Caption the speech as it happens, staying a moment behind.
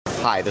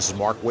Hi, this is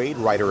Mark Waid,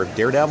 writer of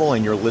Daredevil,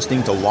 and you're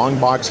listening to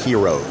Longbox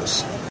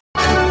Heroes.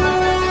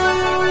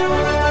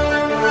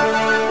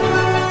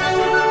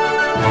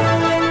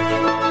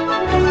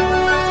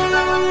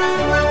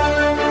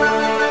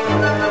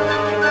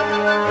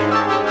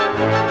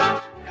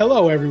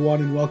 Hello, everyone,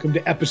 and welcome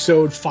to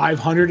episode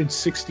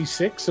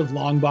 566 of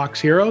Longbox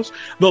Heroes,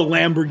 the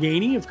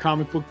Lamborghini of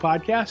comic book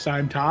podcasts.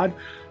 I'm Todd,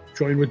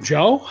 joined with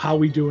Joe. How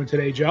we doing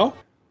today, Joe?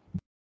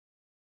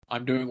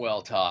 I'm doing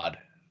well, Todd.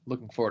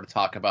 Looking forward to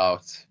talk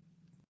about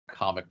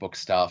comic book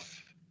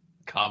stuff,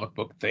 comic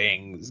book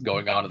things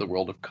going on in the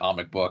world of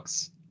comic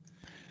books.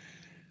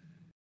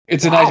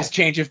 It's a nice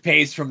change of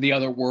pace from the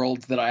other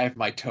worlds that I have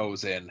my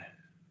toes in.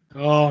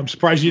 Oh, I'm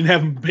surprised you didn't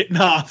have them bitten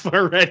off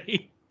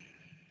already.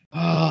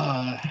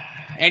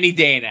 Any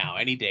day now.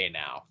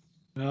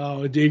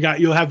 Oh,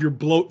 you'll have your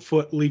bloat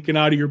foot leaking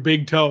out of your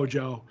big toe,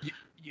 Joe.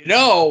 You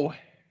know,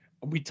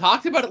 we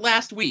talked about it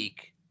last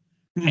week,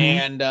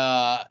 and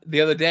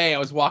the other day I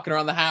was walking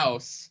around the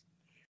house,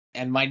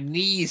 and my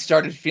knees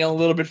started feeling a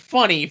little bit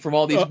funny from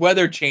all these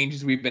weather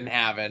changes we've been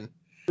having.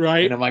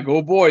 Right. And I'm like,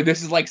 oh boy,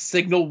 this is like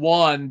signal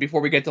 1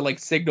 before we get to like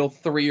signal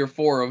 3 or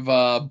 4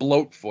 of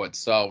bloat foot.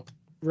 So.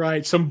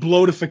 Right, some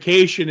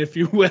bloatification, if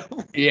you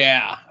will.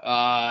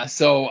 Yeah,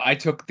 so I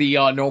took the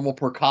normal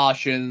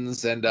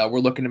precautions, and we're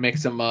looking to make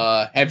some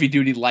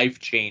heavy-duty life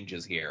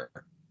changes here.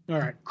 All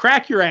right,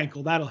 crack your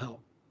ankle, that'll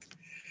help.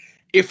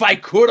 If I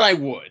could, I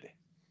would.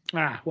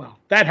 Well,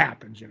 that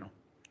happens, you know.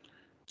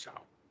 So,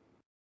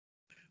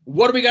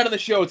 what do we got on the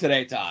show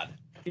today, Todd?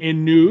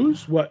 In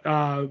news, what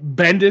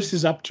Bendis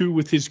is up to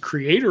with his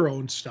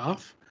creator-owned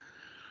stuff.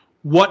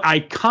 What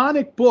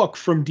iconic book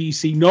from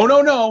DC, no,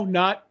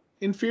 not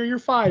Inferior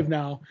 5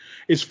 now,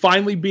 is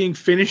finally being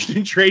finished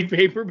in trade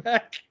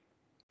paperback.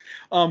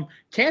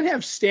 Can't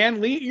have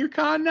Stan Lee at your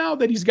con now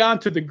that he's gone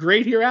to the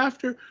great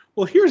hereafter.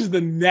 Well, here's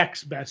the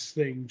next best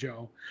thing,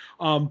 Joe.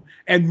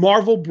 And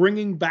Marvel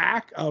bringing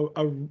back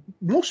a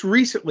most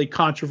recently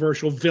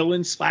controversial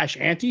villain /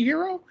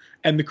 anti-hero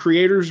and the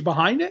creators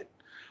behind it.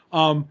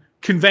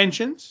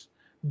 Conventions,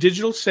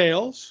 digital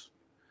sales,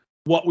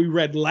 what we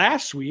read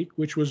last week,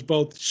 which was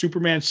both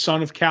Superman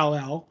Son of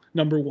Kal-El,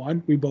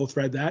 #1, we both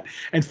read that,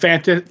 and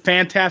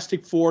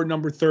Fantastic Four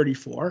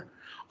 #34.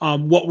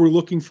 What we're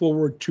looking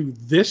forward to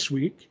this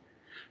week.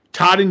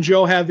 Todd and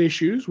Joe have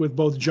issues with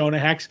both Jonah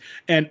Hex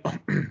and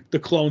the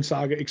Clone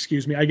Saga,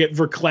 excuse me. I get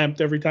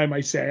verklempt every time I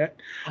say it.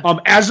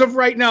 As of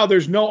right now,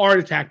 there's no Art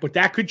Attack, but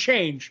that could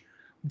change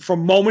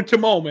from moment to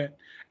moment.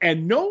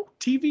 And no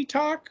TV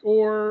talk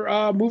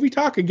or movie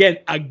talk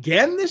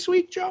again this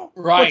week, Joe?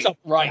 Right, What's up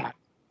with that?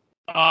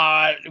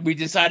 We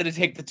decided to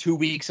take the 2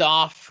 weeks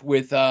off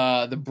with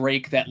the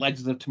break that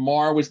Legends of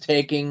Tomorrow was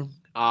taking.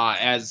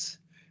 As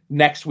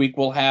next week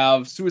we'll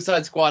have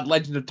Suicide Squad,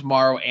 Legends of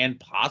Tomorrow, and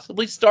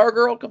possibly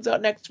Stargirl comes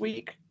out next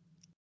week.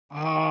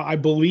 I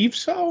believe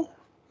so.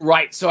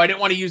 Right, so I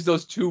didn't want to use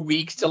those 2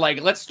 weeks to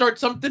let's start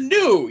something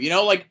new.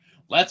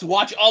 Let's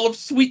watch all of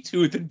Sweet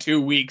Tooth in 2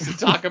 weeks and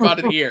talk about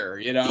it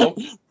here.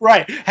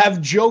 Right,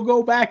 have Joe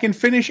go back and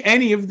finish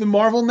any of the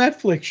Marvel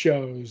Netflix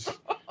shows.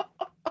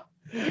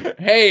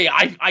 Hey,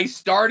 I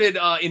started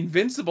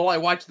Invincible. I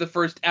watched the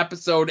first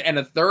episode and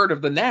a third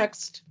of the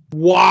next.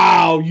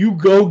 Wow, you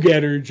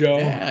go-getter, Joe.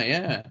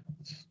 Yeah.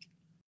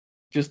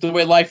 Just the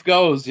way life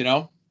goes,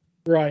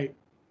 Right.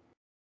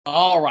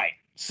 All right.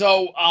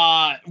 So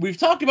we've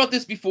talked about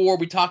this before.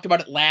 We talked about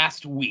it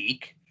last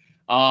week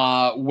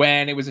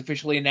when it was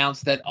officially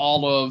announced that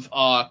all of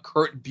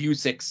Kurt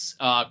Busiek's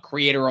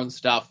creator-owned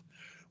stuff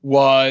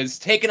was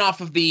taken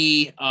off of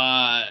the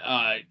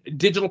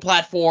digital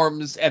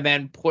platforms and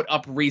then put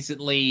up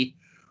recently,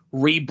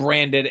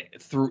 rebranded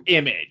through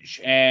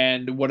Image.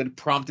 And what had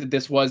prompted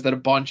this was that a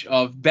bunch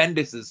of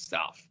Bendis'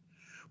 stuff,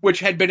 which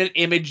had been an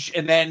Image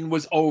and then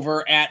was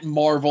over at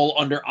Marvel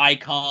under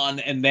Icon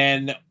and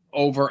then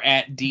over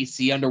at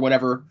DC under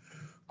whatever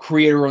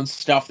creator-owned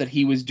stuff that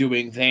he was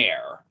doing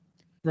there.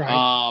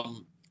 Right.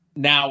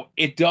 Now,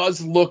 it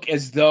does look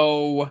as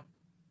though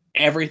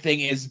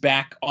everything is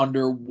back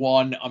under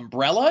one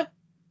umbrella.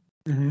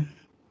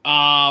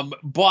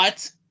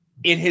 But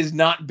it has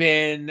not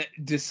been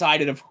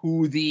decided of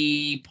who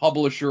the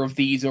publisher of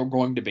these are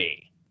going to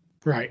be.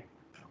 Right.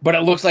 But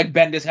it looks like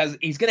Bendis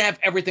he's going to have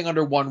everything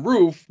under one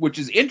roof, which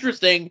is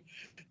interesting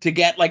to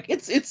get.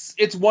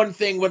 It's one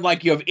thing when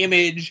you have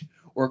Image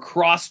or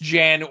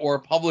cross-gen or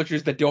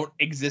publishers that don't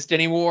exist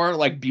anymore,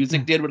 like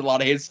Busiek did with a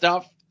lot of his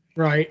stuff.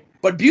 Right.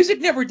 But Busiek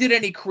never did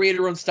any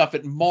creator-owned stuff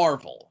at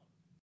Marvel.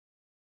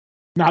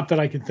 Not that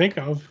I can think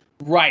of.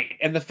 Right.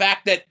 And the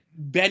fact that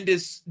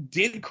Bendis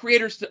did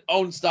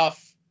creators-owned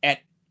stuff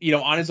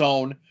on his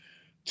own,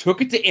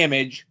 took it to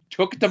Image,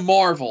 took it to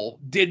Marvel,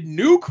 did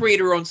new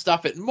creator-owned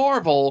stuff at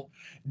Marvel,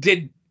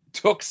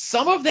 took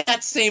some of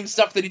that same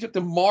stuff that he took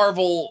to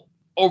Marvel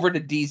over to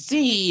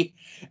DC,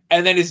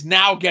 and then is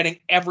now getting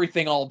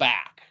everything all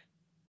back.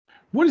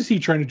 What is he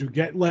trying to do?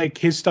 Get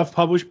his stuff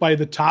published by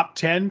the top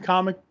 10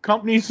 comic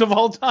companies of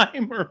all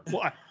time, or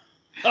what?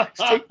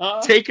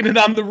 Taking it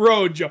on the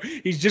road, Joe.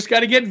 He's just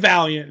got to get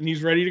Valiant, and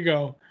he's ready to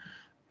go.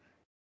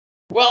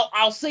 Well,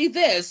 I'll say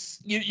this.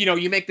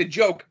 You make the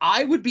joke.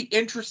 I'd be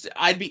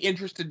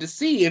interested to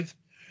see if,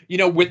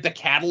 with the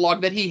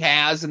catalog that he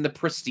has and the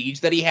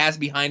prestige that he has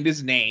behind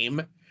his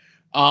name,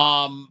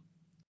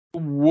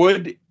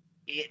 would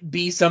it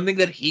be something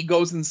that he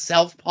goes and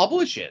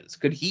self-publishes?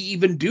 Could he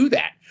even do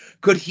that?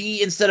 Could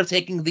he, instead of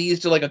taking these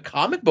to like a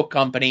comic book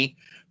company,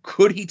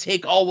 could he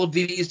take all of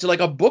these to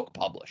like a book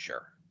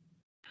publisher?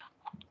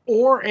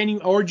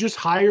 Or just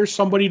hire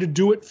somebody to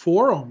do it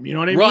for him. You know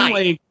what I mean? Right.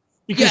 Like,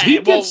 because he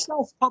did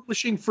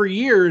self-publishing for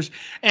years,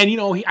 and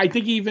I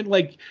think he even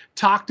like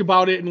talked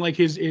about it in like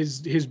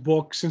his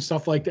books and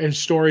stuff like that, his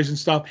stories and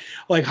stuff,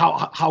 like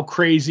how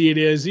crazy it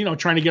is,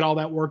 trying to get all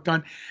that work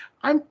done.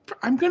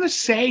 I'm gonna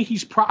say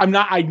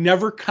I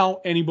never count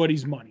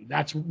anybody's money.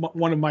 That's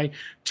one of my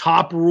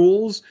top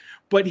rules.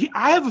 But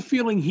I have a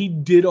feeling he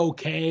did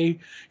okay,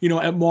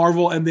 at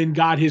Marvel, and then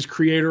got his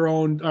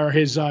creator-owned or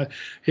his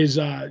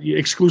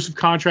exclusive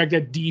contract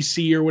at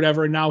DC or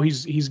whatever, and now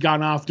he's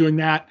gone off doing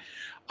that.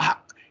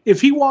 If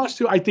he wants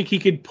to, I think he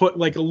could put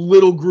like a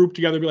little group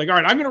together, be like, all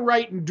right, I'm going to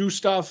write and do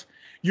stuff.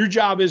 Your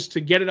job is to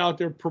get it out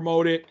there,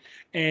 promote it,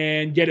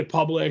 and get it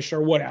published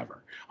or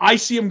whatever. I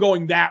see him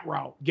going that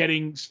route,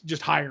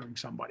 just hiring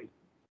somebody.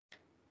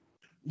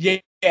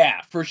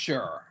 Yeah, for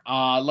sure.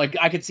 Like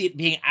I could see it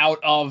being out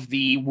of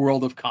the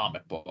world of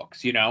comic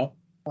books,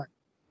 Right.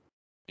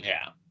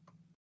 Yeah.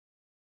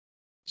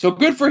 So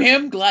good for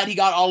him. Glad he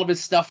got all of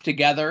his stuff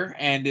together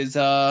and is,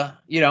 able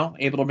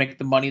to make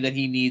the money that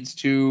he needs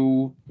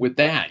to with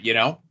that,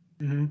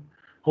 Mm-hmm.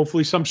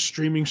 Hopefully some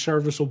streaming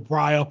service will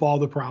buy up all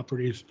the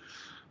properties.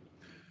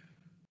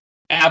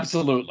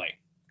 Absolutely.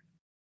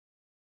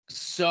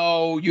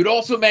 So you'd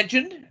also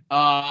mentioned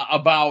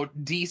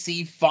about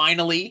DC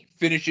finally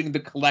finishing the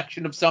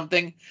collection of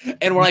something.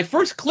 And when I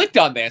first clicked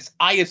on this,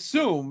 I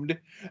assumed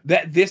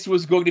that this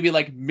was going to be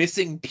like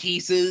missing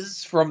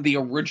pieces from the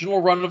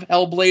original run of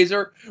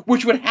Hellblazer,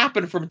 which would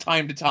happen from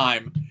time to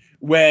time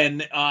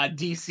when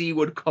DC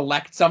would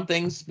collect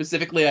something.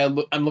 Specifically,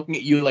 I'm looking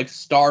at you like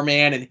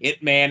Starman and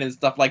Hitman and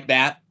stuff like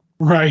that.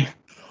 Right.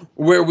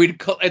 Where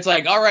it's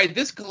like, all right,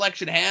 this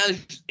collection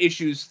has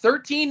issues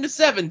 13 to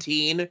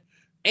 17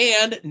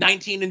 and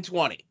 19 and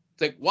 20.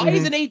 It's like, why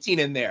isn't 18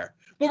 in there?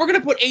 Well, we're going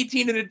to put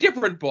 18 in a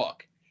different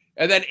book.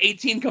 And then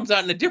 18 comes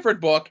out in a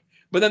different book,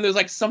 but then there's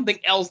like something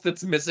else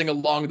that's missing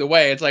along the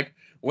way. It's like,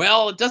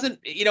 well, it doesn't,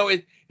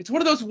 it's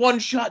one of those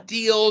one-shot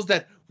deals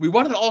that we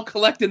wanted to all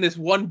collect in this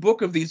one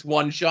book of these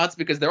one-shots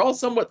because they're all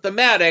somewhat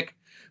thematic.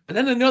 But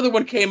then another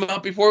one came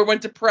out before it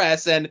went to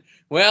press. And,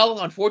 well,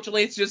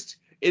 unfortunately, it's just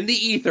in the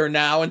ether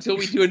now until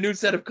we do a new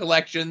set of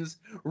collections,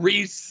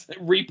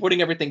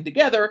 re-putting everything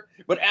together.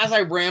 But as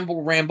I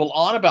ramble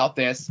on about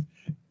this,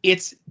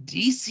 it's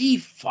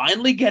DC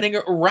finally getting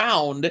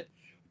around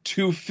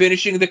to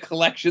finishing the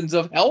collections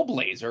of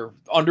Hellblazer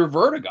under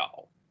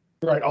Vertigo.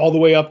 Right, all the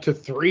way up to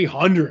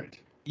 300.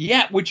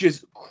 Yeah, which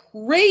is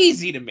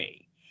crazy to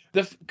me.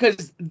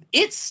 Because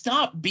it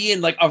stopped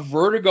being like a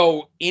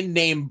Vertigo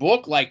in-name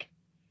book like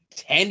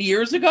 10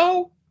 years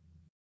ago.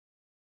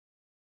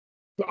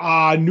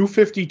 New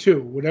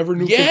 52, whatever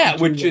New 52 Yeah,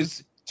 which was.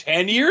 is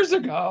 10 years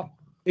ago.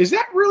 Is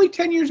that really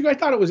 10 years ago? I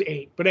thought it was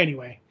 8, but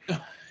anyway.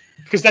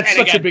 Because that's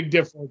such a big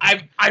difference.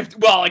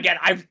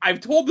 I've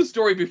told the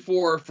story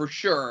before for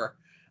sure.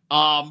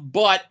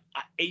 But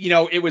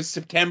it was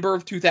September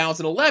of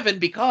 2011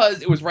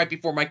 because it was right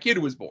before my kid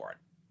was born.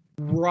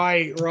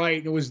 Right.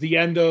 It was the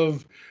end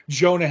of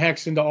Jonah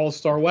Hex into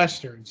All-Star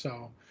Western.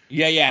 So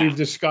yeah, we've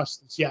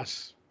discussed this.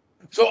 Yes.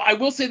 So I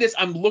will say this,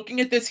 I'm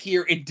looking at this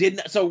here. It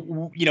didn't,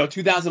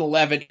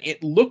 2011,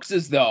 it looks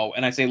as though,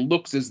 and I say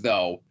looks as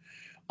though,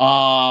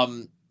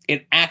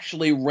 it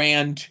actually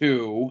ran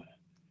to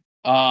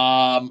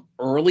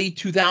early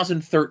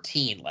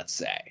 2013, let's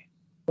say.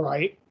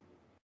 Right.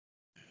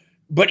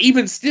 But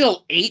even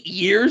still, 8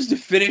 years to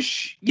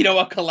finish,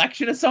 a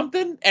collection of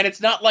something, and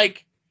it's not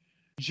like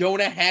John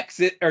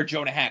Constantine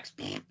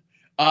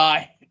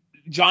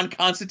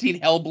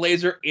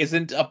Hellblazer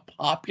isn't a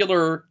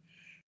popular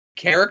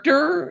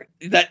character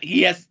that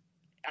he has,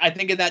 I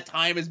think, in that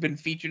time has been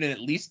featured in at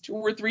least 2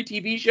 or 3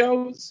 TV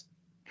shows.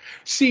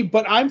 See,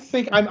 but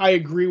I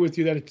agree with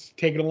you that it's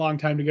taken a long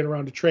time to get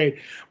around to trade.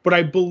 But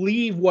I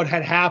believe what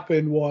had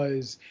happened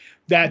was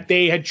that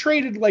they had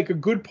traded like a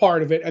good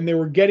part of it and they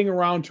were getting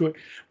around to it.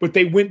 But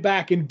they went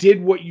back and did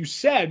what you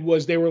said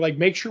was they were like,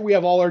 make sure we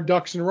have all our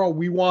ducks in a row.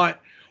 We want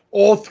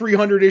all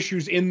 300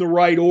 issues in the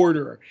right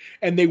order.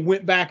 And they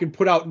went back and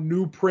put out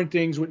new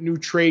printings with new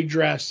trade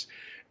dress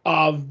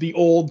of the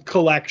old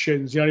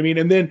collections, you know what I mean?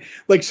 And then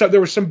there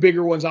were some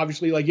bigger ones,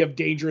 obviously, like you have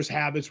Dangerous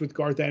Habits with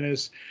Garth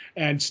Ennis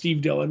and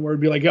Steve Dillon, where it'd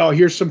be like, oh,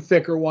 here's some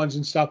thicker ones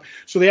and stuff.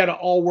 So they had to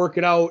all work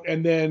it out.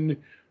 And then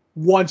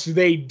once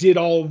they did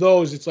all of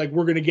those, it's like,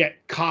 we're going to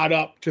get caught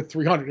up to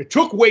 300. It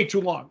took way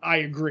too long. I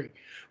agree.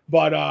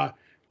 But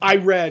I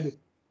read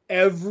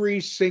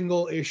every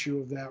single issue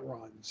of that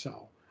run.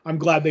 So I'm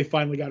glad they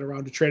finally got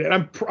around to trade it.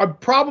 And I'm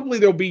probably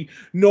there'll be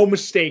no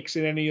mistakes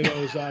in any of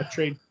those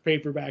trade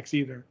paperbacks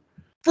either.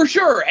 For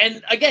sure.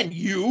 And again,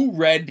 you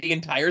read the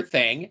entire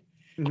thing.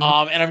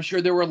 Mhm. And I'm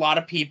sure there were a lot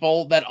of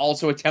people that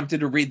also attempted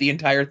to read the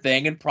entire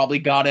thing and probably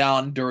got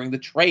on during the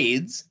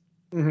trades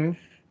Mhm.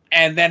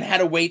 and then had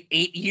to wait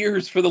 8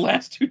 years for the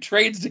last 2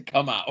 trades to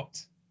come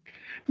out.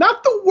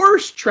 Not the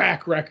worst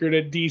track record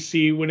at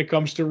DC when it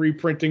comes to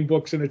reprinting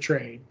books in a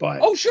trade, but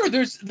Oh, sure,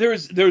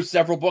 there's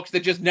several books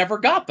that just never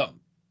got them.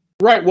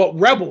 right. Well,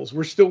 Rebels,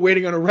 we're still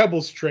waiting on a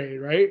Rebels trade,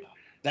 right?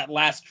 That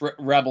last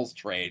Rebels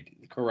trade,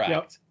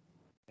 correct.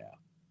 Yeah.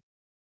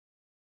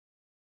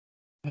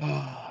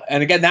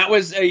 And again, that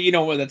was,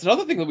 that's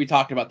another thing that we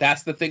talked about.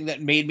 That's the thing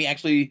that made me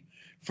actually,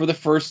 for the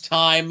first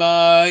time,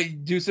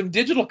 do some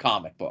digital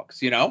comic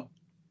books,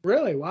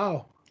 Really?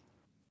 Wow.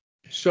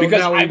 So because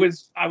now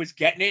I was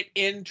getting it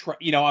in,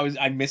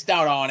 I missed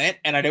out on it,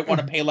 and I didn't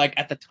want to pay, like,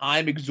 at the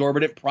time,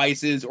 exorbitant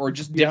prices or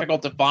just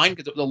difficult to find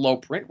because it was a low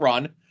print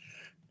run.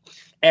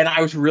 And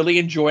I was really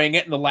enjoying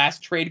it, and the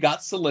last trade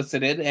got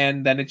solicited,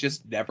 and then it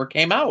just never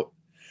came out.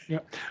 Yeah,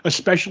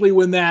 especially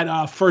when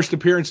that first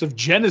appearance of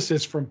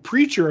Genesis from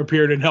Preacher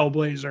appeared in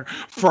Hellblazer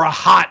for a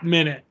hot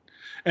minute.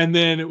 And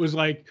then it was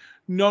like,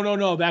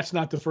 no, that's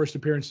not the first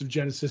appearance of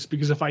Genesis,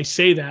 because if I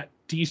say that,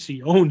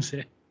 DC owns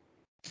it.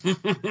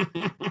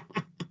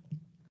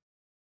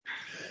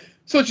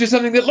 So it's just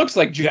something that looks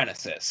like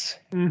Genesis.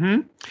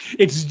 Mm-hmm.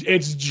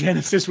 It's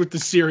Genesis with the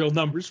serial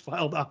numbers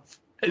filed off,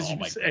 as you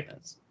say.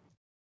 Goodness.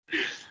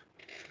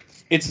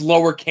 It's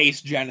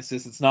lowercase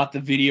Genesis. It's not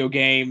the video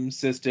game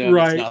system.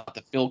 Right. It's not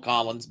the Phil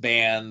Collins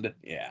band.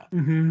 Yeah.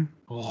 Mm-hmm.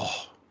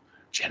 Oh,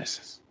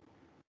 Genesis.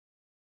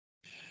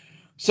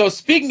 So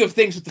speaking of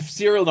things with the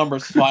serial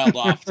numbers filed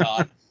off,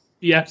 Todd.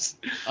 Yes.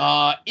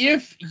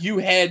 If you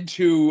head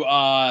to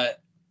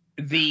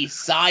the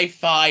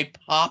Sci-Fi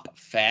Pop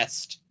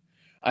Fest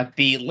at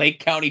the Lake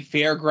County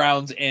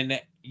Fairgrounds in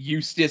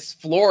Eustis,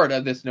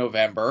 Florida this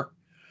November,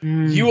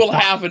 you will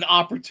have an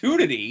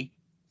opportunity,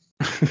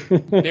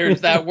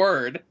 there's that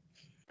word,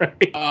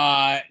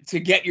 Right. to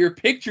get your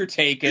picture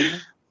taken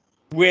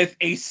with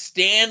a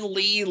Stan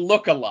Lee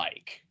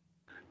lookalike.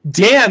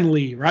 Dan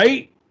Lee,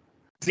 right?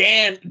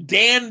 Dan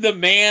the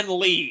Man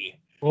Lee.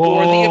 Oh.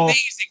 Or the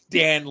amazing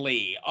Dan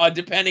Lee,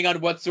 depending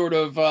on what sort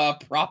of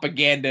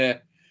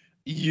propaganda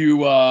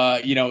you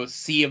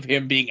see of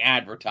him being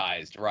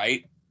advertised,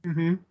 right?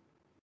 Mm-hmm.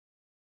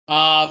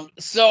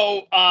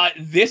 So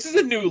this is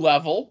a new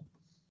level.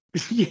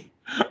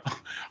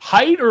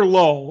 Height or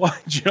low,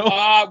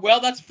 Joe? Well,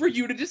 that's for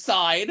you to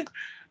decide.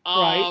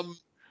 Right.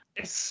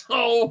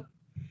 So,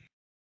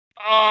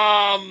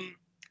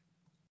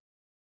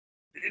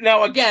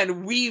 now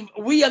again,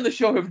 we on the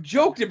show have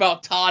joked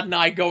about Todd and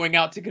I going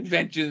out to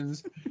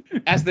conventions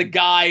as the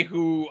guy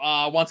who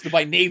wants to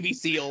buy Navy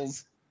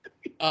SEALs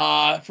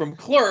from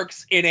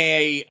Clerks in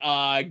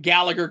a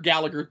Gallagher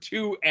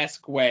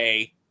 2-esque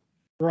way.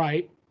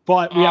 Right.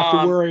 But we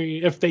have to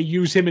worry if they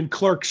use him in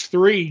Clerks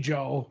 3,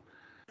 Joe.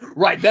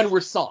 Right, then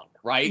we're sunk,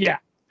 right? Yeah.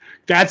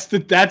 That's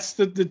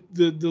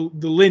the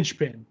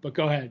linchpin, but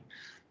go ahead.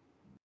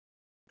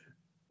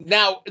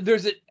 Now,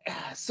 there's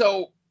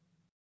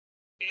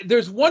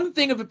one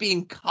thing of it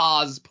being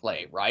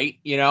cosplay, right?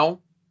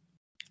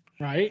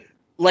 Right.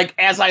 Like,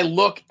 as I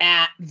look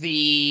at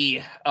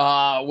the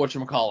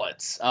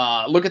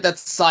whatchamacallit, look at that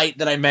site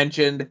that I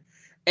mentioned,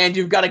 and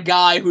you've got a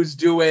guy who's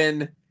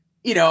doing,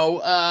 you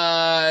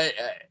got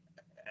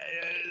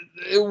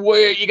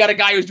a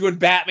guy who's doing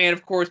Batman,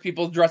 of course,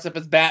 people dress up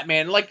as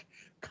Batman, like,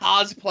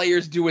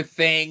 cosplayers do a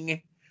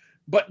thing,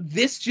 but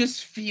this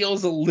just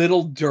feels a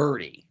little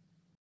dirty.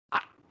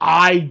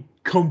 I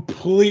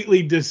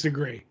completely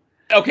disagree.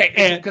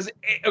 Okay, because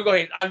go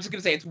ahead. I'm just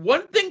gonna say it's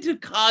one thing to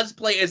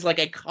cosplay as like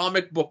a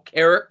comic book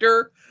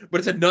character, but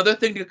it's another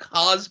thing to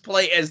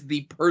cosplay as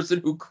the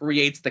person who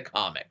creates the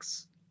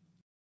comics.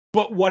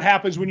 But what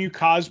happens when you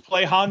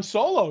cosplay Han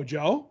Solo,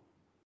 Joe?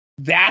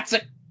 That's a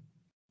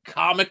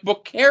comic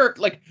book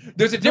character. Like,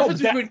 there's a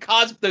difference between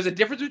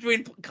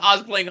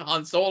cosplaying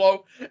Han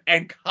Solo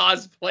and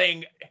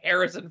cosplaying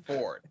Harrison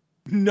Ford.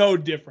 No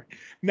different.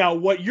 Now,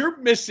 what you're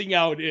missing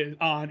out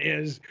on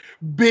is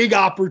big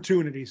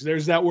opportunities.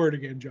 There's that word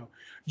again, Joe.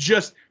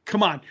 Just,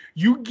 come on.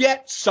 You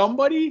get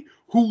somebody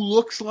who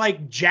looks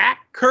like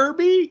Jack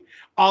Kirby,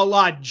 a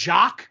la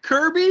Jock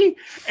Kirby,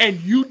 and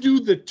you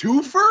do the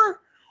twofer?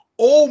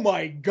 Oh,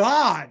 my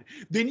God.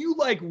 Then you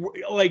like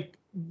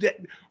that.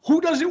 Who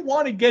doesn't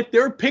want to get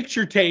their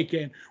picture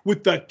taken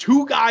with the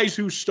two guys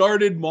who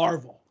started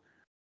Marvel?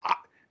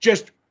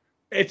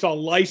 It's a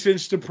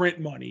license to print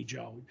money,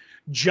 Joe.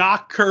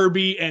 Jock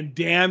Kirby and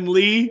Dan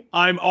Lee,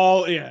 I'm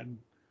all in.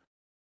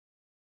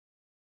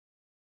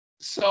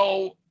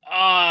 So,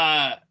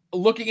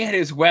 looking at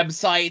his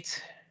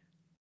website,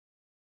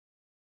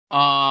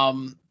 I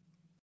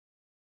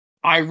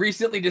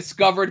recently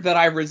discovered that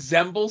I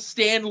resemble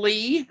Stan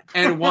Lee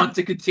and want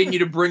to continue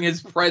to bring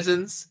his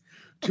presence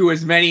to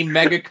as many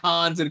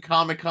MegaCons and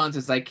Comic-Cons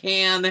as I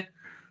can.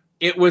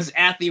 It was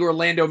at the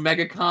Orlando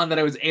MegaCon that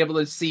I was able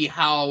to see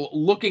how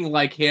looking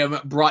like him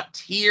brought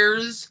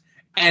tears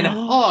and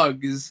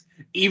hugs,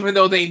 even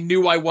though they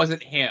knew I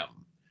wasn't him.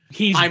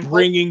 I'm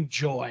bringing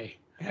joy.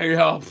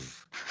 I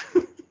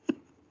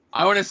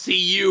want to see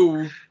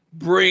you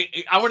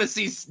I want to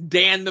see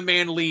Dan the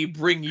Man Lee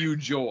bring you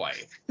joy.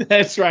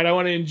 That's right. You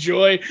want to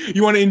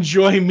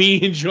enjoy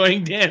me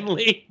enjoying Dan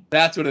Lee.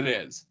 That's what it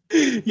is.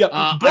 Yeah.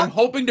 I'm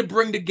hoping to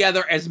bring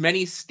together as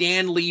many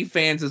Stan Lee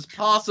fans as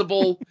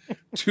possible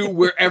to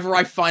wherever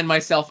I find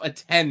myself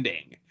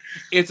attending.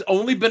 It's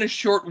only been a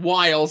short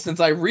while since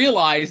I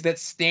realized that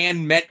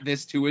Stan meant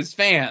this to his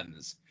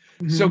fans.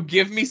 Mm-hmm. So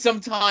give me some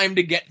time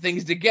to get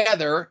things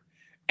together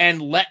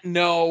and let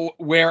know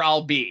where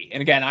I'll be.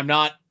 And again,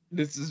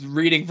 this is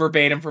reading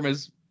verbatim from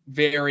his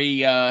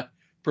very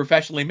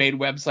professionally made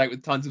website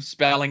with tons of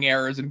spelling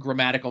errors and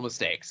grammatical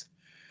mistakes.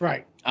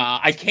 Right.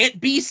 I can't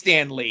be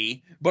Stan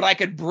Lee, but I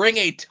could bring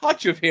a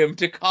touch of him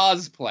to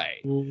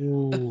cosplay.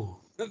 Ooh.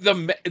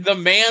 The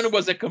man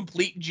was a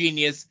complete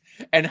genius,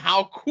 and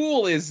how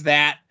cool is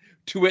that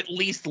to at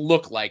least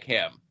look like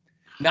him?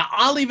 Now,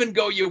 I'll even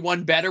go you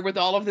one better with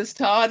all of this,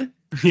 Todd.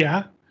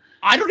 Yeah?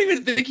 I don't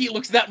even think he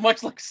looks that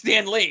much like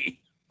Stan Lee.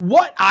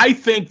 What I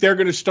think they're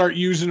going to start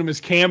using him as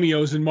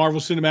cameos in Marvel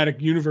Cinematic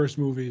Universe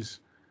movies.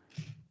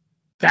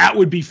 That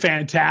would be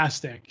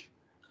fantastic.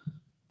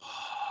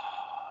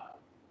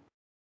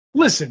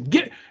 Listen,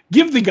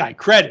 give the guy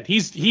credit.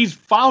 He's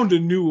found a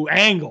new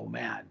angle,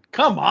 man.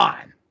 Come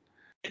on.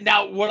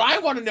 Now, what I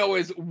want to know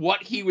is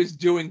what he was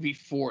doing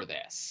before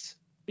this.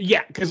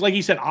 Yeah, because like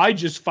he said, I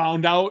just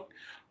found out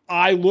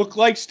I look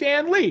like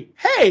Stan Lee.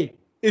 Hey,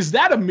 is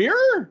that a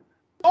mirror?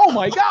 Oh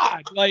my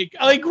God! Like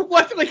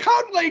what? Like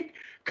how? Like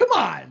come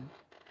on.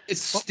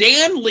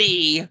 Stan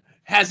Lee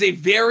has a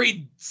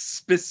very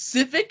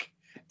specific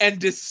and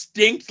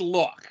distinct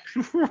look,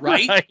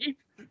 right?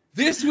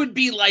 This would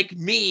be like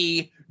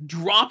me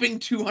dropping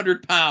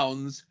 200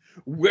 pounds,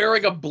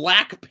 wearing a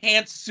black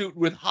pantsuit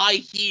with high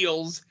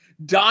heels,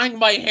 dyeing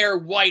my hair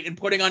white and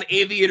putting on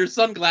aviator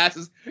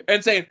sunglasses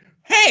and saying,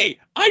 hey,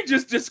 I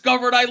just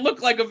discovered I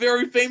look like a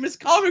very famous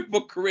comic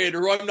book creator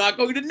who I'm not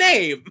going to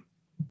name.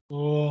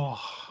 Oh,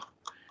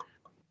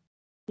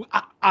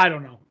 I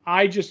don't know.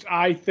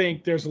 I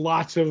think there's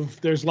lots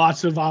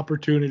of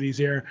opportunities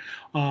here.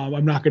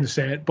 I'm not going to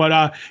say it,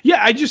 but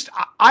yeah,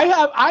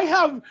 I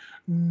have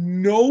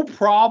no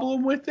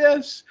problem with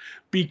this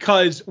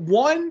because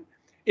one,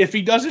 if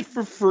he does it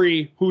for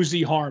free, who's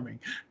he harming?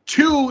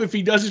 Two, if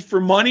he does it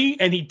for money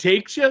and he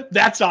takes you,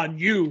 that's on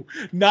you,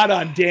 not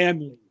on Dan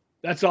Lee.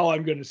 That's all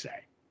I'm going to say.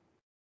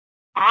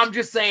 I'm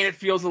just saying it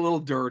feels a little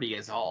dirty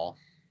is all.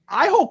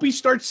 I hope he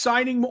starts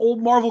signing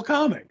old Marvel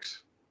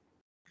comics.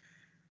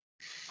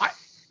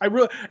 I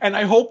really, and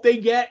I hope they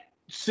get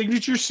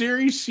Signature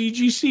Series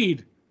CG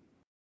Seed.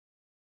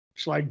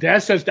 It's like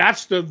that says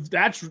that's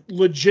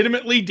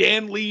legitimately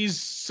Dan Lee's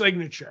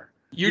signature.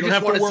 You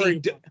just want to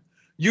worry.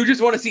 You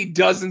just want to see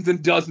dozens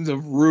and dozens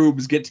of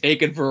rubes get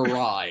taken for a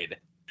ride.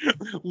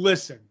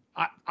 Listen,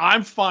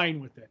 I'm fine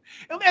with it.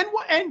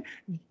 And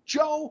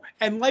Joe,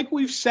 and like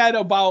we've said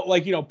about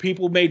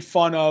people made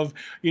fun of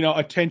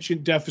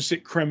attention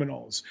deficit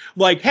criminals.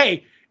 Like,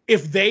 hey,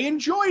 if they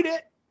enjoyed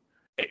it,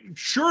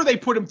 sure they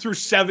put him through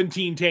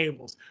 17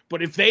 tables,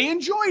 but if they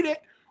enjoyed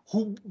it,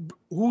 who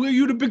are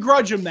you to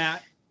begrudge them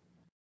that?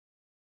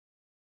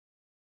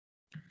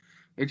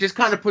 It just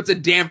kind of puts a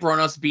damper on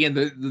us being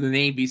the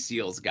Navy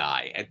SEALs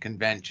guy at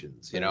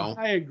conventions,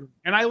 I agree.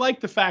 And I like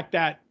the fact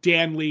that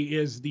Dan Lee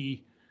is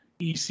the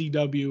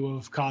ECW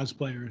of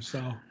cosplayers,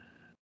 so.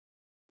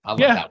 I'll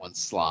let that one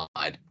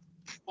slide.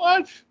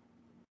 What?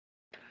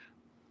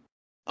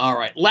 All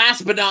right.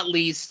 Last but not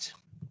least,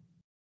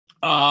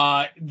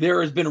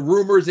 there has been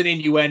rumors and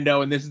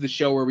innuendo, and this is the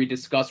show where we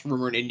discuss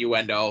rumor and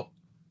innuendo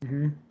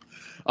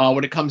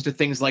when it comes to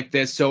things like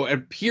this. So it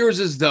appears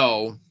as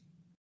though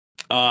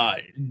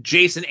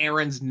Jason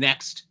Aaron's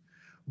next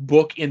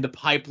book in the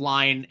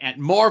pipeline, at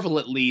Marvel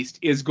at least,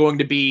 is going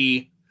to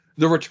be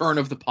The Return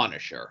of the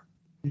Punisher.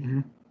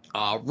 Mm-hmm.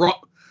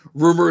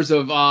 Rumors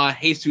of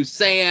Jesus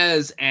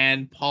Saez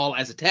and Paul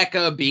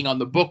Azateca being on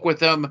the book with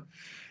him.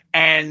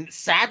 And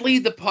sadly,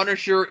 The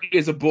Punisher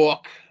is a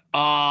book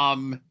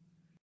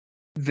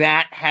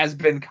that has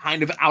been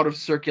kind of out of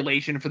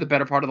circulation for the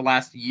better part of the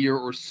last year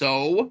or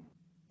so.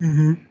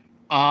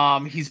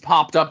 Mm-hmm. He's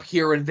popped up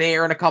here and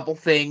there in a couple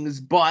things,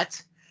 but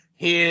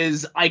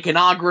his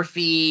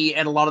iconography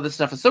and a lot of the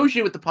stuff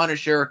associated with the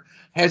Punisher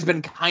has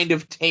been kind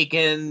of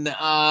taken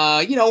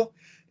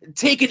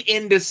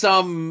into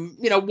some,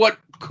 what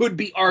could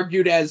be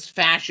argued as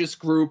fascist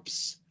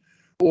groups,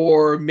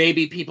 or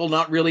maybe people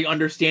not really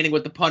understanding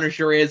what the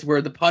Punisher is,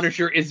 where the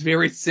Punisher is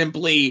very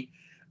simply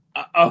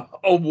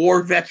a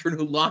war veteran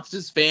who lost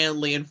his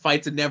family and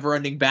fights a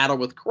never-ending battle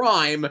with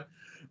crime.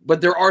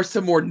 But there are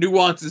some more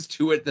nuances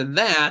to it than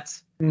that.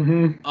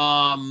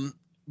 Mm-hmm.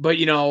 But,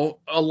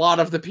 a lot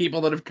of the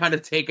people that have kind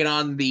of taken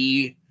on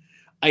the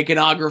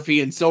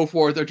iconography and so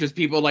forth are just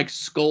people like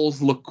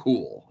skulls look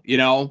cool,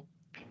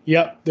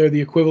 Yep, they're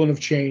the equivalent of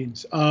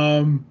chains.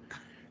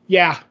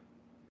 Yeah.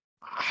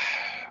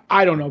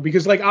 I don't know,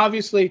 because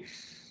obviously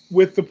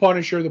with the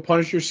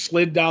Punisher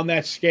slid down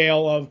that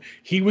scale of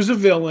he was a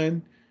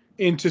villain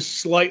into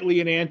slightly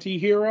an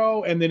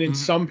anti-hero, and then in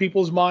some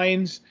people's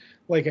minds,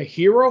 like a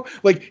hero.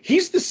 Like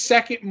he's the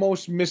second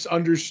most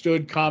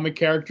misunderstood comic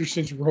character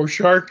since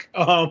Rorschach.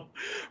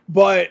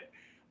 But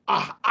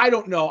I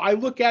don't know. I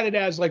look at it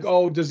as like,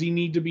 oh, does he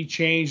need to be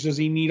changed? Does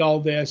he need all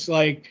this?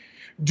 Like,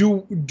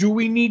 do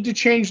we need to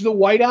change the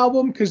White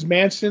Album because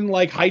Manson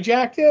like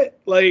hijacked it?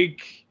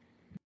 Like,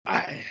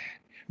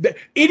 the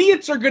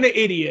idiots are gonna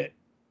idiot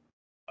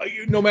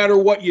no matter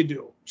what you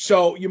do.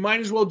 So you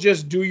might as well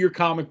just do your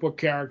comic book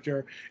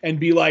character and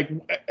be like,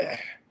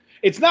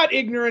 it's not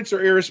ignorance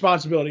or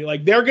irresponsibility.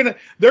 Like they're gonna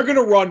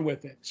run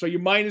with it. So you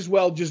might as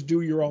well just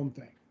do your own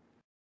thing.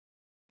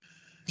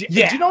 Do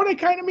you know what I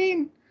kind of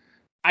mean?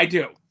 I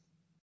do.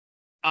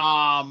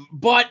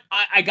 But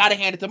I got to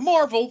hand it to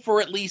Marvel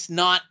for at least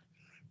not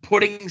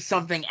putting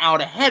something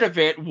out ahead of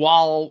it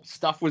while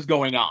stuff was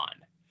going on.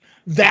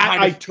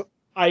 That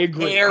I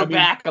agree. Air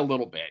back a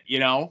little bit, you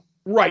know?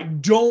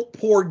 Right. Don't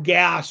pour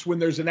gas when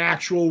there's an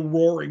actual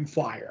roaring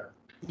fire.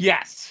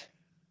 Yes.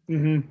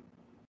 Mm-hmm.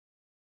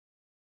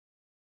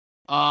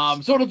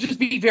 So it'll just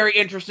be very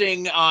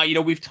interesting.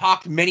 We've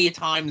talked many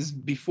times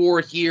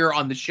before here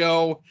on the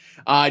show.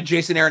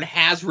 Jason Aaron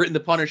has written The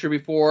Punisher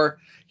before.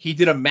 He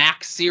did a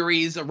Max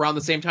series around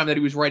the same time that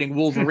he was writing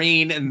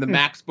Wolverine, and the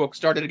Max book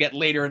started to get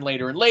later and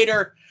later and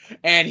later.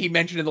 And he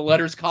mentioned in the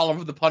letters column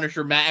of the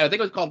Punisher, I think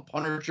it was called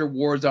Punisher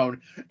Warzone.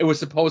 It was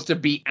supposed to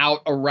be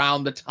out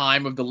around the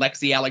time of the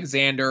Lexi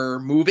Alexander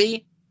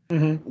movie,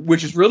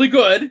 which is really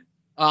good.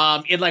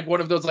 In like one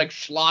of those like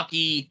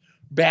schlocky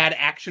bad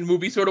action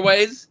movie sort of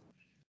ways.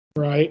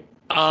 Right.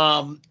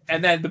 And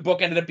then the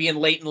book ended up being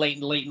late.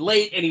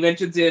 And he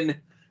mentions in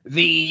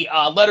the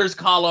letters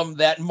column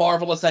that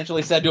Marvel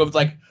essentially said to him, it's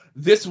like,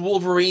 this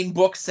Wolverine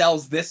book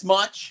sells this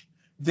much.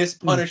 This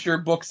Punisher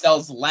book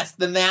sells less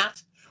than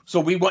that. So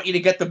we want you to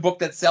get the book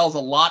that sells a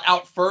lot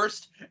out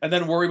first, and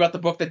then worry about the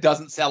book that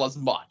doesn't sell as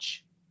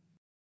much.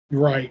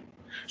 Right.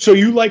 So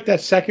you like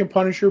that second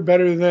Punisher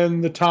better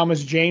than the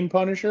Thomas Jane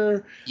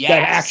Punisher? Yes.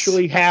 That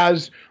actually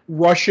has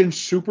Russian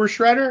Super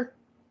Shredder?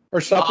 Or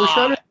Super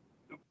Shredder?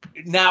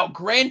 Now,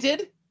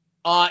 granted,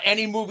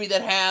 any movie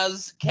that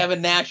has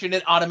Kevin Nash in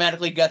it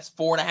automatically gets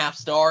 4.5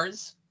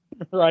 stars.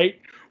 Right.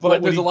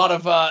 But there's a lot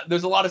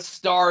of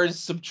stars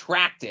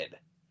subtracted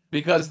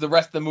because the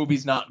rest of the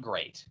movie's not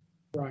great.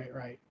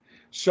 Right.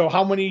 So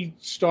how many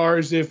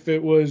stars if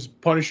it was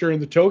Punisher in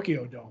the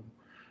Tokyo Dome?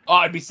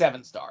 Oh, it'd be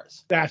 7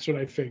 stars. That's what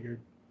I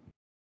figured.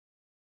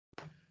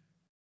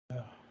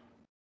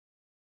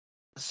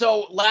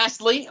 So,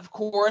 lastly, of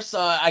course,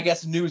 I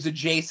guess news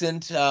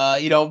adjacent,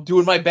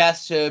 doing my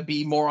best to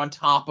be more on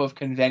top of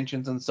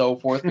conventions and so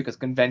forth because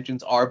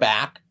conventions are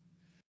back.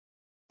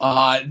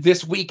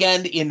 This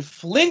weekend in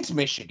Flint,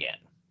 Michigan,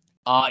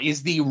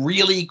 is the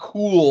Really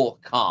Cool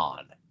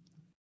Con.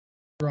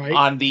 Right.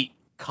 On the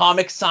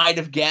comic side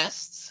of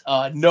guests,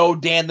 no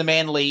Dan the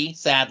Man Lee,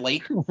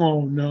 sadly.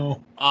 Oh,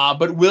 no.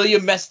 But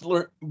William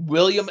Messner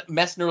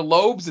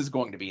Loebs is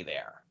going to be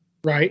there.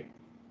 Right.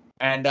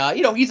 And,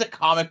 he's a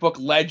comic book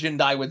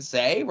legend, I would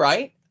say,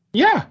 right?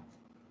 Yeah.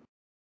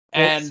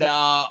 And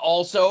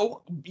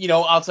also,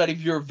 outside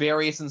of your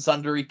various and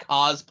sundry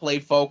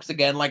cosplay folks,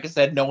 again, like I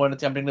said, no one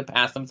attempting to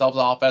pass themselves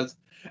off as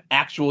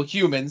actual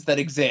humans that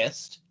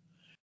exist.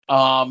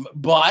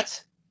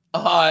 But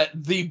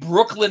the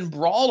Brooklyn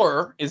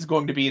Brawler is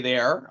going to be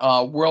there.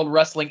 World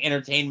Wrestling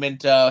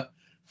Entertainment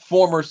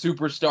former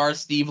superstar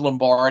Steve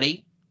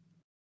Lombardi.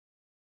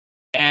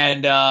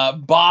 And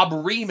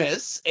Bob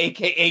Remus,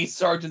 a.k.a.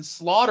 Sergeant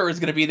Slaughter, is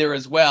going to be there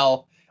as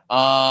well.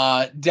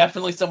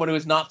 Definitely someone who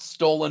has not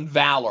stolen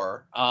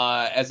valor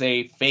as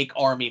a fake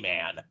army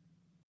man.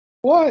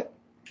 What?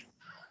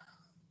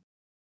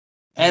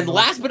 And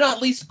last but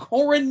not least,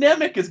 Corin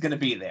Nemec is going to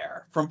be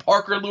there from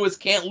Parker Lewis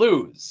Can't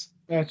Lose.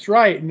 That's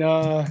right. And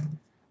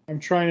I'm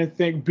trying to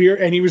think.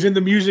 And he was in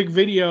the music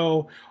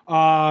video,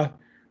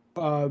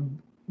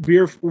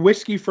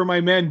 Whiskey for My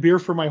Men, Beer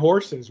for My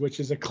Horses, which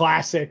is a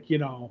classic,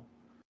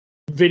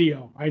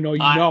 video. I know you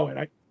know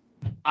it.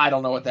 I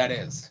don't know what that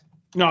is.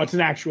 No, it's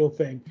an actual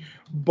thing.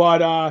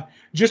 But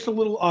just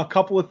a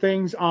couple of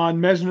things on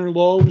Messner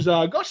Loebs.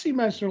 Go see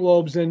Messner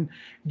Loebs and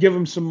give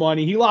him some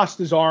money. He lost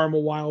his arm a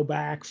while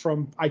back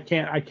from I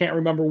can't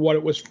remember what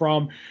it was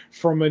from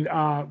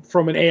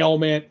an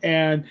ailment,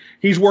 and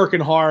he's working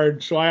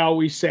hard. So I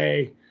always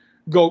say,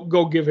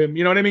 go give him.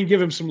 You know what I mean?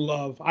 Give him some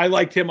love. I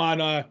liked him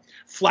on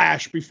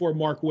Flash before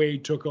Mark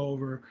Waid took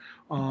over.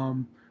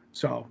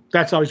 So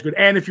that's always good.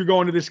 And if you're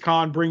going to this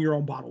con, bring your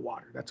own bottled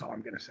water. That's all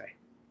I'm going to say.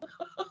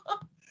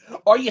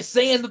 Are you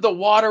saying that the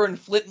water in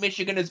Flint,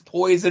 Michigan is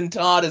poison,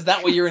 Todd? Is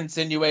that what you're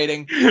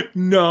insinuating?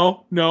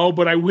 No,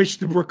 but I wish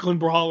the Brooklyn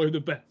Brawler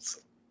the best.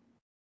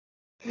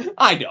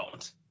 I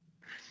don't.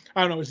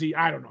 I don't know. Is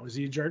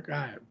he a jerk?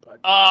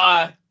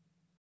 I'll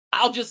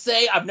just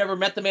say I've never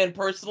met the man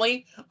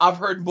personally. I've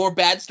heard more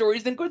bad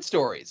stories than good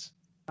stories.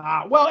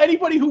 Well,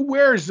 anybody who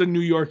wears a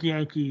New York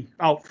Yankee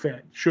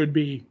outfit should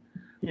be,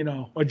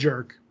 a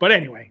jerk. But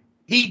anyway.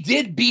 He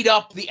did beat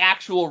up the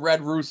actual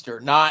Red Rooster,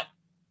 not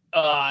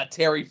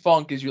Terry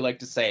Funk, as you like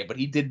to say, but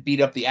he did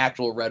beat up the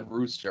actual Red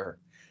Rooster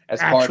as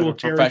part of a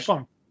professional.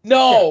 Funk.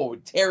 No, yeah.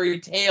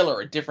 Terry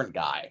Taylor, a different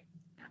guy.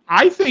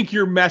 I think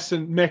you're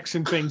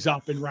mixing things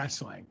up in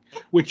wrestling,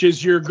 which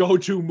is your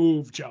go-to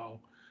move,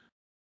 Joe.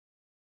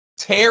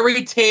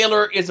 Terry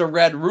Taylor is a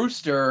red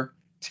rooster.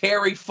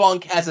 Terry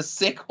Funk has a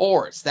sick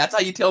horse. That's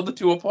how you tell the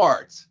two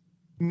apart.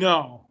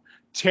 No.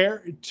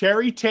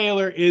 Terry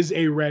Taylor is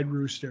a red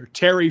rooster.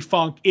 Terry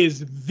Funk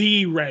is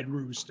the red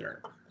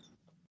rooster.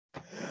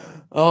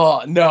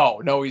 Oh,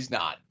 no, he's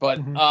not. But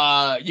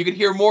you can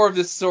hear more of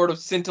this sort of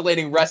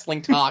scintillating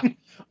wrestling talk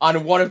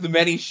on one of the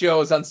many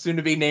shows on Soon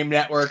to Be Named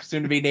Network,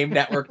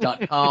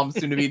 soon-to-be-named-network.com,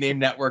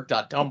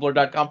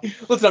 soon-to-be-named-network.tumblr.com.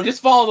 Listen, I'm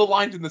just following the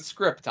lines in the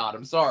script, Todd.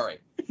 I'm sorry.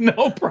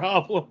 No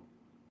problem.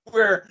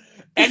 Where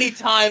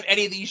anytime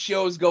any of these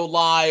shows go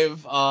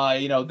live,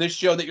 this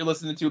show that you're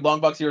listening to,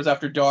 Longbox Heroes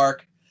After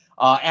Dark,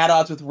 At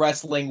Odds with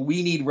Wrestling,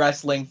 We Need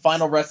Wrestling,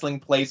 Final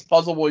Wrestling Place,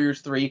 Puzzle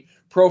Warriors 3,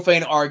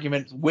 Profane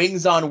Argument,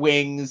 Wings on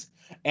Wings,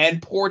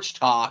 and Porch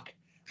Talk.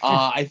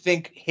 I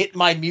think Hit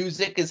My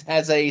Music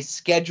has a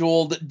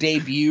scheduled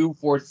debut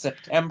for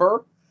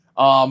September.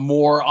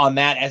 More on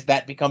that as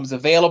that becomes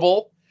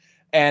available.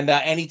 And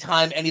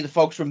anytime any of the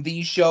folks from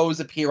these shows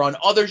appear on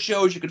other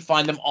shows, you can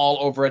find them all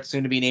over at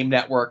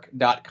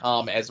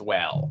soon-to-be-named-network.com as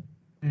well.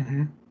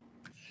 Mm-hmm.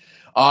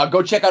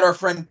 Go check out our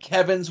friend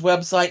Kevin's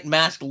website,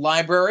 Masked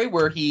Library,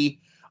 where he,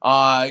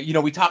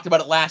 we talked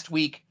about it last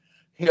week.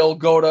 He'll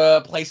go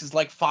to places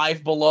like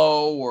Five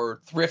Below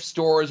or thrift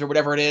stores or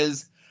whatever it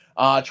is,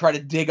 try to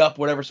dig up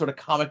whatever sort of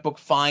comic book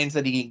finds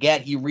that he can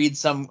get. He reads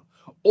some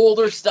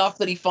older stuff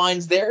that he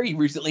finds there. He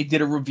recently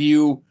did a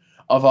review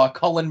of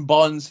Cullen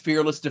Bunn's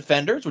Fearless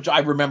Defenders, which I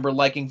remember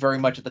liking very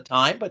much at the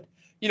time. But,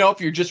 if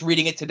you're just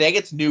reading it today,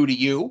 it's new to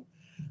you.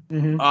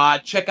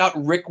 Mm-hmm. Check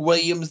out Rick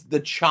Williams' The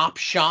Chop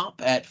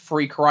Shop at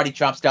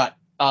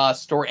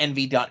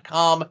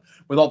freekaratechops.storenvy.com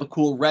with all the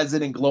cool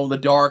resin and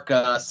glow-in-the-dark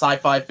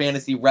sci-fi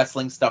fantasy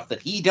wrestling stuff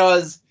that he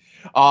does.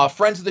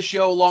 Friends of the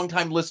show,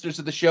 longtime listeners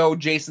of the show,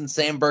 Jason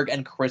Sandberg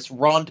and Chris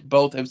Runt,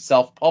 both have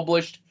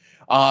self-published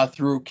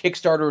through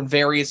Kickstarter and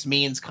various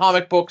means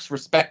comic books,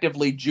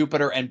 respectively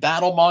Jupiter and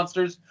Battle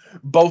Monsters.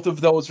 Both of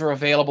those are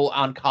available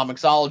on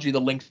Comixology. The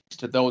links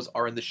to those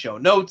are in the show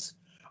notes.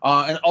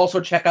 And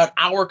also check out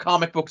our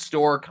comic book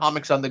store,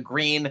 Comics on the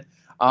Green.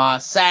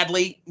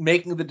 Sadly,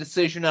 making the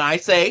decision, and I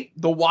say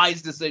the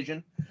wise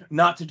decision,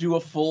 not to do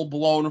a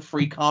full-blown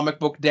free comic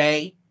book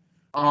day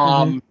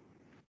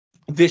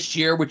this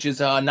year, which is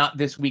not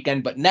this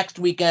weekend, but next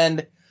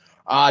weekend.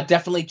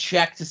 Definitely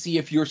check to see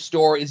if your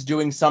store is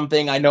doing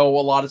something. I know a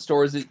lot of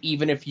stores,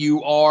 even if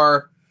you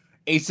are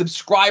a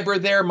subscriber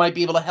there, might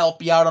be able to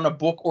help you out on a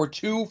book or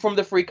two from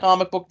the free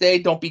comic book day.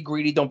 Don't be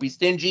greedy. Don't be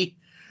stingy.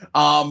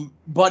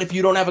 But if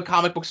you don't have a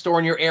comic book store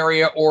in your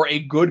area or a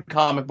good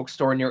comic book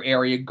store in your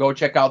area, go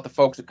check out the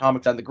folks at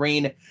Comics on the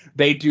Green.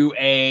 They do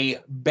a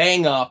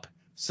bang-up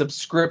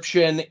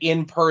subscription,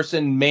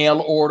 in-person,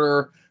 mail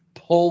order,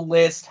 pull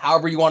list,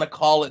 however you want to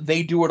call it.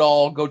 They do it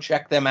all. Go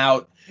check them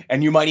out.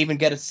 And you might even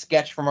get a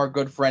sketch from our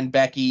good friend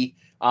Becky.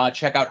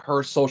 Check out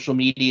her social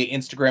media,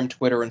 Instagram,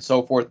 Twitter, and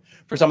so forth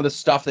for some of the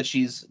stuff that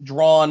she's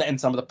drawn and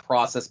some of the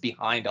process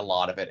behind a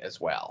lot of it as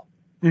well.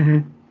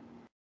 Mm-hmm.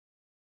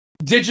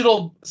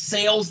 Digital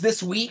sales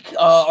this week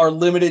are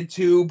limited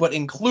to, but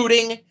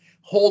including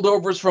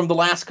holdovers from the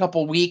last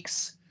couple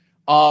weeks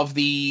of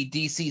the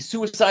DC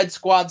Suicide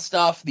Squad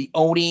stuff, the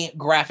Oni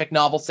graphic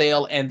novel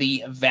sale, and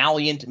the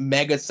Valiant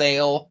mega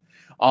sale.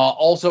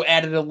 Also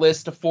added a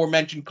list of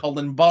aforementioned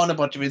Cullen Bunn, a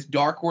bunch of his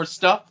Dark Horse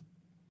stuff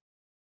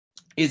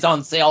is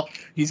on sale.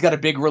 He's got a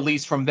big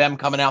release from them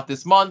coming out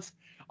this month.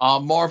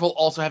 Marvel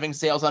also having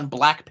sales on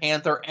Black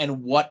Panther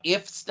and What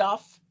If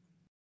stuff.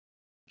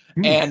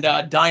 And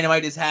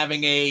Dynamite is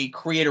having a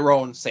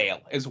creator-owned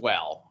sale as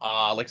well.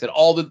 Like I said,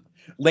 all the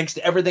links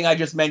to everything I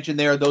just mentioned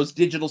there, those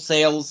digital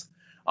sales,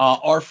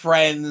 our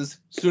friends,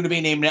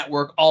 soon-to-be-named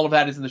network, all of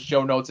that is in the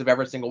show notes of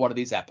every single one of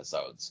these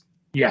episodes.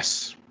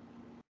 Yes.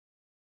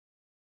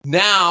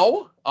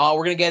 Now,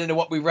 we're going to get into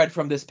what we read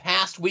from this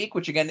past week,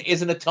 which, again,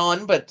 isn't a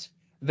ton, but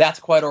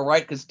that's quite all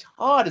right, because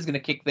Todd is going to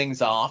kick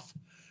things off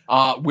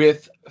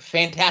with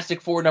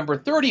Fantastic Four number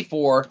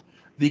 34,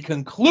 the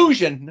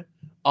conclusion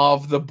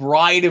of The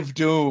Bride of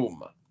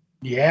Doom.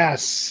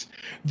 Yes,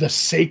 The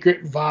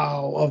Sacred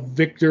Vow of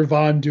Victor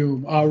Von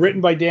Doom.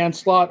 Written by Dan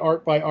Slott,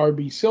 art by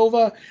R.B.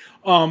 Silva.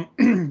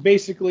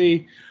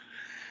 Basically,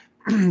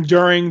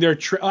 during their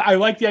I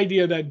like the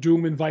idea that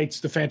Doom invites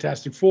the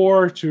Fantastic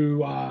Four to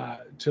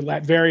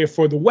Latveria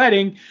for the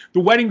wedding. The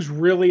wedding's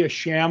really a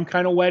sham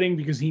kind of wedding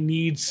because he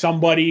needs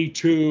somebody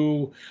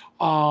to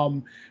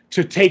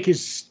take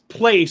his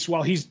place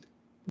while he's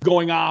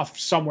going off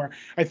somewhere.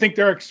 I think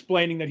they're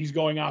explaining that he's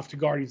going off to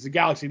Guardians of the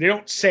Galaxy. They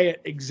don't say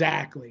it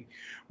exactly,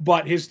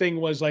 but his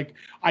thing was like,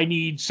 I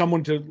need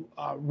someone to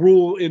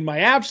rule in my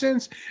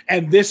absence,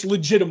 and this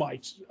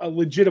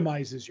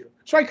legitimizes you.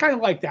 So I kind of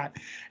like that.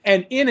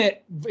 And in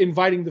it,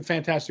 inviting the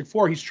Fantastic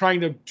Four, he's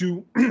trying to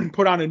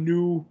put on a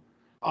new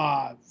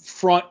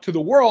front to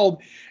the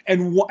world.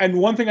 And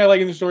one thing I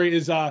like in the story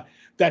is that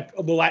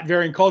the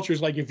Latvian culture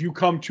is like, if you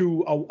come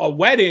to a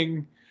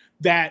wedding,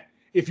 that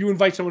if you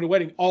invite someone to a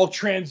wedding, all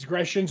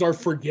transgressions are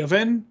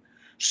forgiven.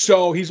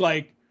 So he's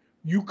like,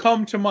 you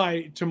come to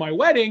my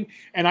wedding,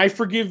 and I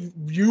forgive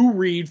you,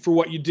 Reed, for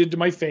what you did to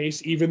my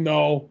face, even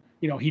though,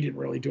 he didn't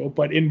really do it,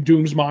 but in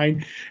Doom's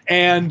mind.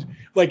 And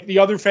like the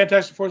other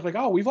Fantastic Four is like,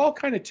 oh, we've all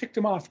kind of ticked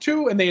him off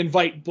too. And they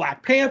invite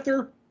Black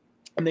Panther,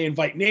 and they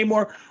invite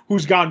Namor,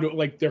 who's gone to,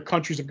 like, their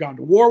countries have gone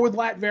to war with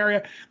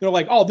Latveria. They're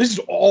like, oh, this is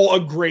all a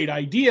great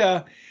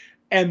idea.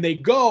 And they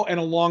go, and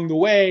along the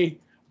way,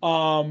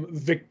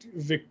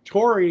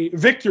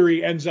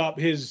 Victory ends up,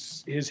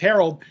 his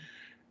herald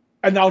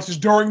announces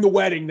during the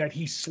wedding that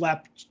she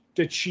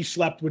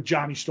slept with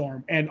Johnny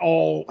Storm, and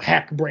all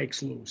heck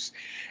breaks loose.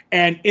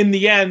 And in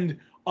the end,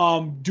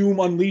 Doom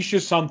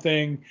unleashes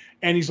something,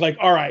 and he's like,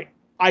 all right,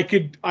 I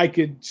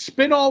could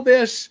spin all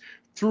this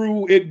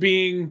through it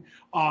being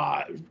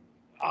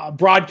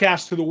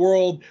broadcast to the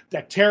world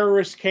that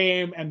terrorists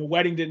came and the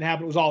wedding didn't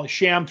happen. It was all a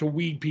sham to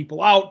weed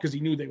people out because he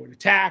knew they would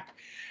attack.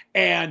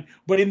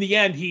 But in the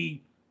end,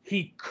 he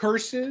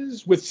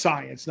curses with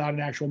science, not an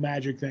actual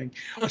magic thing,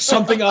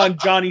 something on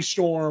Johnny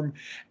Storm,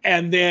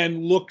 and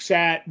then looks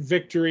at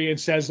Victory and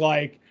says,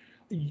 like,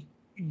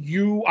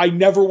 I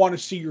never want to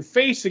see your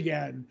face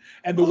again.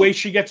 And the way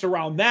she gets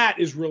around that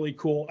is really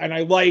cool. And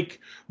I like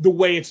the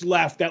way it's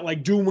left, that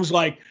like Doom was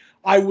like,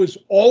 I was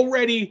all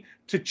ready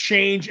to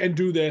change and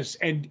do this,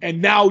 and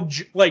now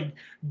like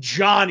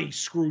Johnny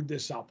screwed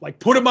this up. Like,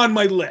 put him on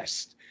my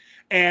list.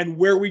 And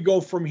where we go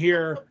from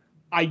here,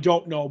 I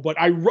don't know, but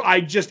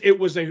I just, it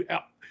was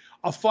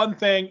a fun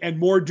thing, and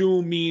more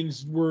Doom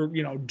means we're,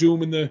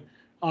 Doom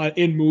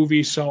in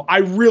movies. So I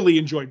really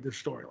enjoyed this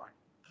storyline.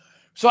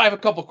 So I have a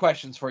couple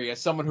questions for you,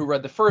 as someone who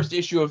read the first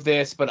issue of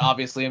this, but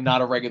obviously I'm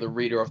not a regular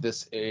reader of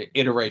this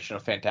iteration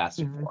of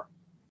Fantastic Four.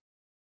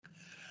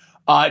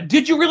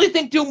 Did you really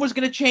think Doom was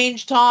going to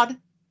change, Todd?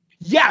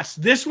 Yes,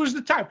 this was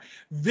the time.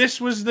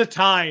 This was the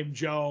time,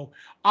 Joe.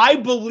 I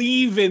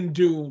believe in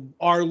Doom,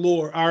 our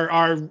Lord,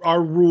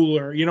 our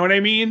ruler. You know what I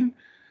mean?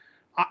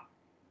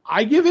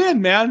 I give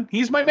in, man.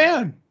 He's my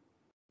man.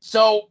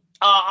 So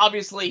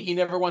obviously, he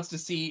never wants to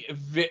see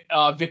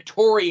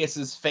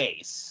Victorious's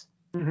face.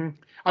 Mm-hmm.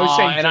 I was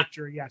saying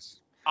Victory, yes.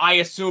 I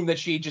assume that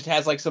she just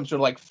has like some sort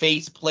of like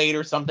face plate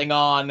or something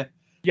on.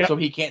 Yep. So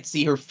he can't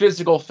see her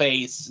physical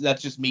face.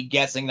 That's just me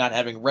guessing, not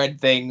having read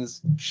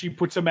things. She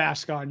puts a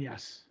mask on,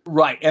 yes.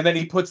 Right, and then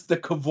he puts the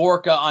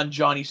Kavorka on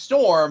Johnny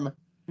Storm.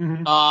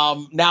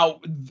 Mm-hmm.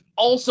 Now,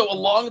 also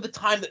along the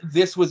time that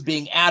this was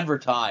being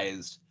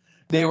advertised,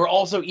 they were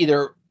also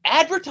either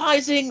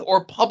advertising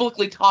or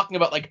publicly talking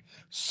about like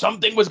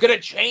something was going to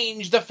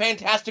change the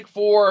Fantastic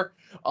Four,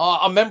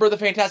 a member of the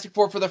Fantastic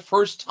Four for the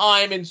first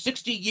time in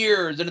 60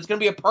 years, and it's going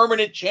to be a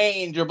permanent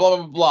change, or blah,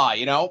 blah, blah,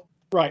 you know?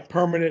 Right,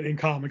 permanent in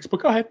comics, but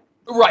go ahead.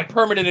 Right,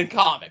 permanent in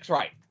comics,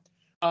 right.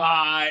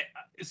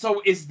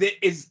 So do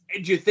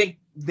you think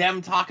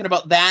them talking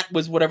about that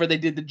was whatever they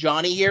did to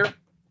Johnny here?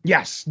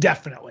 Yes,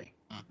 definitely.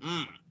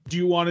 Mm-hmm. Do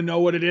you want to know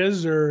what it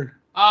is, or?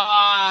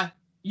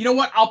 You know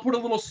what? I'll put a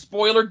little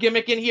spoiler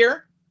gimmick in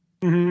here.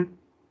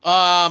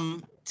 Mm-hmm.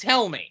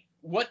 Tell me,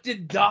 what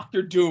did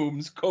Dr.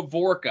 Doom's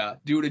Kavorka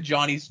do to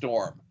Johnny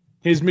Storm?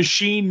 His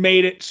machine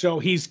made it so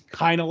he's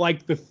kind of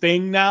like the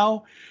Thing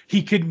now.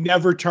 He could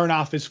never turn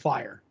off his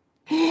fire.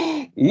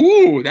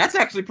 Ooh, that's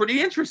actually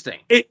pretty interesting.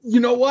 You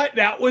know what?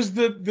 That was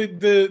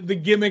the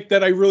gimmick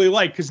that I really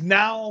like, because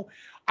now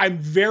I'm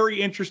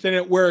very interested in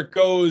it, where it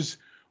goes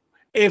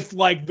if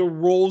like the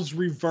roles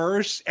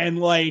reverse and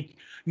like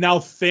now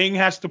Thing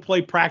has to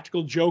play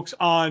practical jokes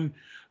on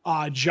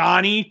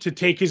Johnny to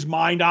take his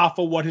mind off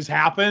of what has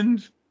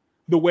happened.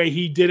 The way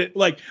he did it,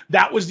 like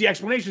that was the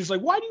explanation. It's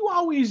like, why do you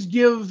always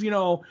give,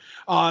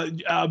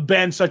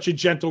 Ben such a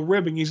gentle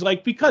ribbing? He's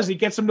like, because he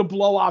gets him to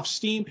blow off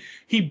steam.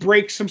 He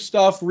breaks some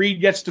stuff.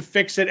 Reed gets to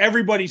fix it.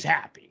 Everybody's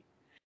happy.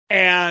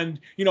 And,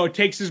 it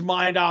takes his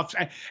mind off.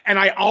 And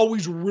I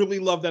always really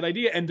love that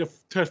idea. And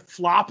to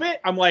flop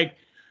it, I'm like,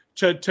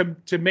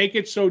 to make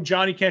it so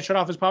Johnny can't shut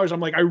off his powers,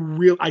 I'm like,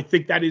 I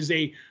think that is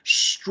a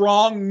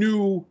strong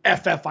new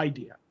FF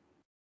idea.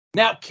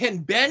 Now, can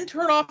Ben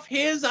turn off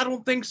his? I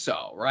don't think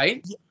so,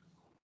 right?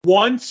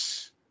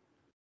 Once.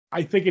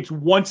 I think it's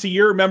once a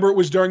year. Remember, it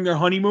was during their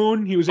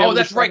honeymoon. He was able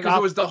that's right,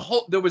 because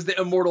there was the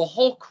Immortal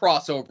Hulk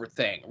crossover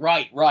thing.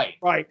 Right.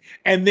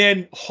 And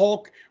then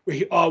Hulk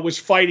was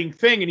fighting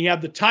Thing, and he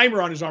had the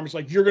timer on his arm. He's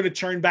like, you're going to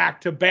turn back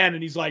to Ben.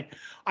 And he's like,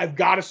 I've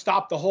got to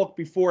stop the Hulk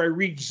before I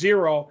reach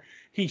zero.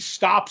 He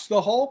stops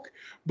the Hulk,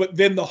 but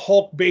then the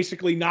Hulk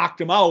basically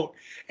knocked him out,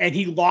 and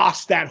he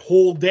lost that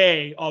whole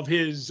day of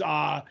his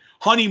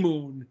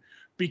honeymoon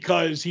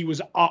because he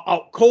was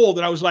out cold.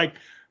 And I was like,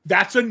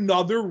 that's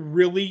another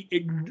really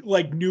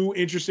like new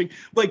interesting,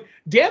 like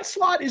Dan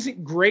Slott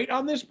isn't great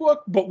on this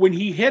book, but when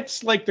he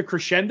hits like the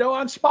crescendo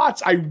on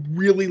spots, I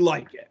really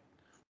like it.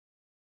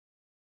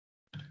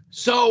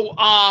 So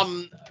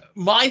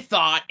my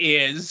thought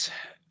is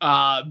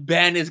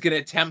Ben is going to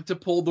attempt to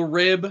pull the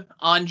rib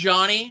on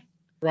Johnny.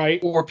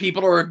 Right. Or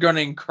people are going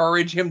to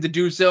encourage him to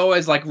do so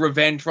as like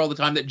revenge for all the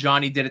time that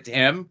Johnny did it to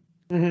him.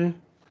 Mm-hmm.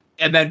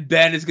 And then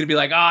Ben is going to be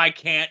like, I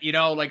can't,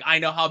 like, I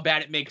know how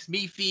bad it makes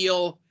me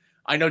feel.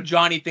 I know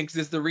Johnny thinks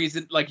this is the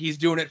reason, like he's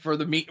doing it for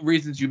the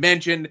reasons you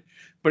mentioned,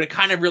 but it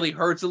kind of really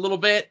hurts a little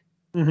bit.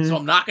 Mm-hmm. So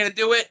I'm not going to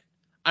do it.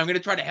 I'm going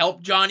to try to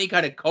help Johnny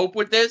kind of cope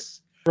with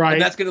this. Right.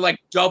 And that's going to like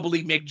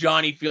doubly make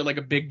Johnny feel like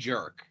a big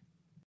jerk.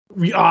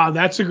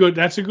 That's a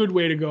good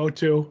way to go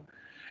too.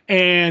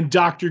 And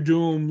Dr.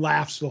 Doom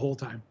laughs the whole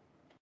time.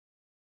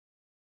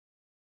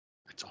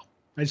 That's all.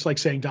 I just like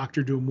saying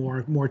Dr. Doom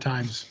more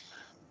times.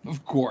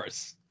 Of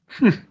course.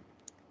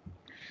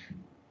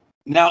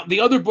 Now, the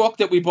other book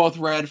that we both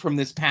read from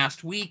this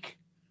past week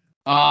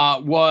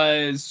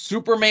was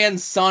Superman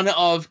Son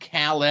of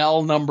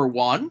Kal-El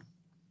 #1.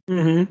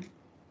 Mm-hmm.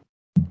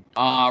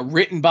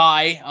 Written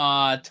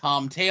by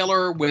Tom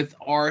Taylor with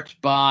art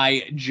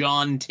by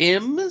John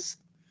Timms.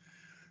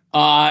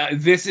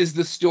 This is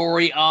the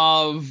story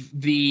of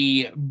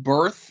the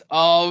birth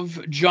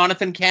of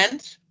Jonathan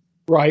Kent.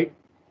 Right.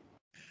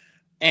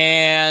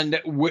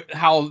 And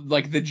how,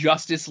 like, the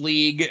Justice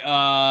League,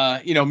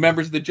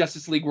 members of the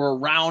Justice League were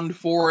around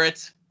for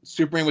it.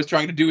 Superman was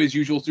trying to do his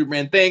usual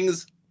Superman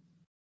things.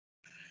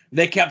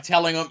 They kept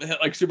telling him,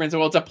 like, Superman said,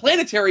 well, it's a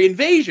planetary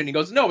invasion. He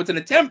goes, no, it's an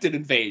attempted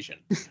invasion.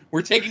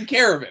 We're taking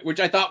care of it,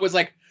 which I thought was,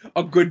 like,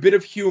 a good bit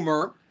of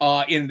humor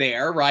in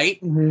there, right?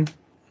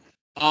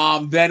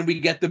 Mm-hmm. Then we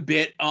get the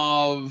bit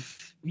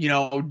of,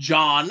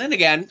 John, and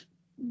again,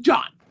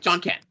 John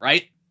Kent,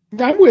 right?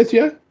 I'm with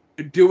you.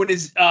 Doing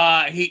his,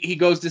 he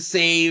goes to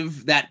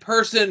save that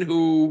person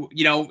who,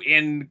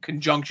 in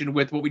conjunction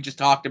with what we just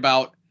talked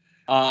about,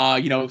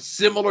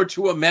 similar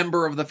to a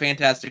member of the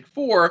Fantastic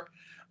Four,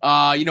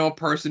 a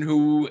person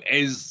who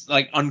is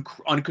like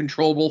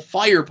uncontrollable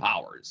fire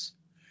powers.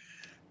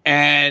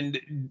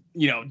 And,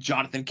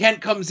 Jonathan Kent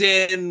comes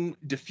in,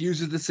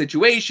 diffuses the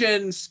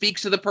situation,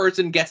 speaks to the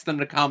person, gets them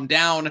to calm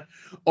down,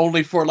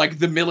 only for like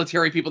the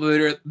military people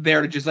that are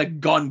there to just like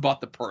gun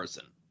butt the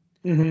person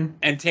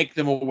and take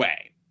them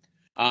away.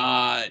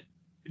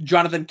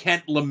 Jonathan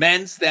Kent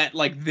laments that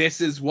like, this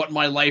is what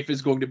my life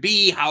is going to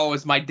be. How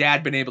has my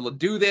dad been able to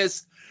do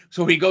this?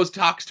 So he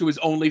talks to his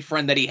only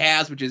friend that he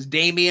has, which is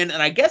Damian.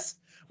 And I guess,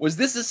 was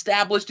this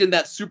established in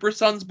that Super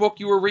Sons book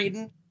you were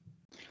reading?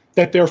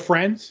 That they're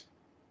friends?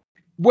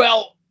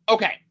 Well,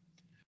 okay.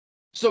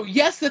 So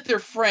yes, that they're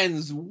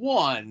friends,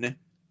 one,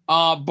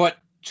 but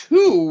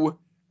two,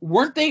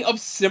 weren't they of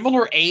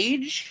similar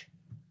age?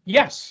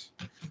 Yes.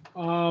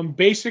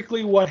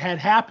 Basically what had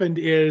happened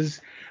is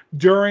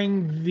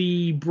during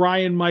the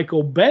Brian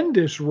Michael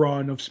Bendis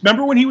run of,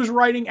 remember when he was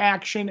writing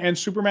Action and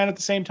Superman at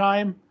the same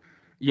time?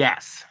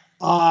 Yes.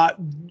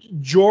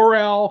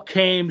 Jor-El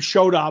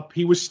showed up.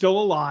 He was still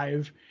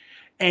alive,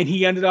 and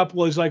he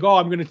was like, oh,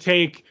 I'm going to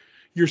take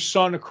your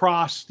son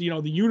across, the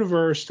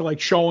universe to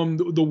like show him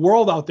the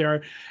world out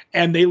there.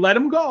 And they let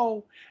him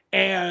go.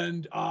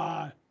 And,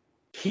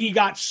 he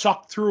got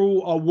sucked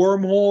through a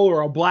wormhole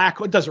or a black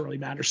hole. It doesn't really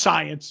matter.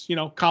 Science,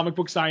 comic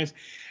book science.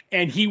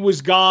 And he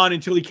was gone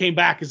until he came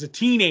back as a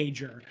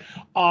teenager.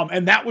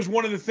 And that was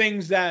one of the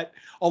things that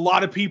a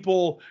lot of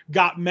people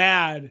got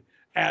mad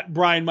at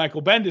Brian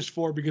Michael Bendis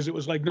for, because it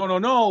was like,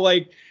 no,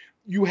 like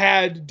you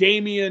had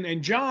Damian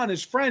and John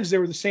as friends. They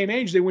were the same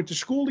age. They went to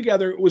school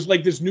together. It was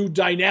like this new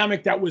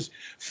dynamic that was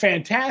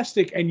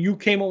fantastic. And you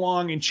came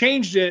along and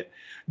changed it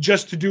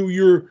just to do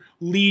your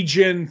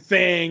Legion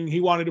thing.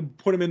 He wanted to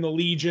put him in the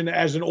Legion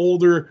as an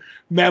older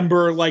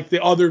member, like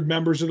the other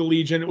members of the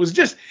Legion.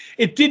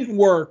 It didn't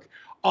work.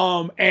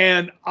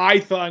 And I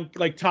thought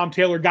like Tom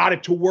Taylor got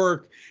it to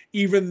work,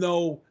 even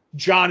though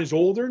John is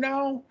older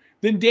now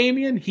than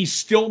Damian. He's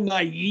still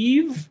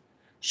naive.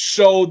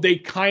 So they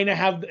kind of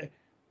have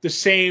the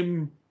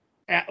same,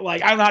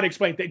 like, I don't know how to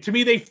explain it. To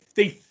me, they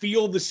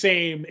feel the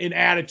same in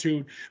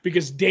attitude,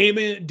 because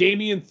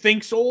Damian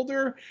thinks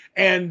older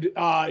and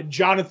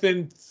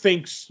Jonathan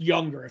thinks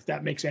younger, if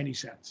that makes any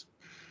sense.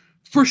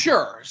 For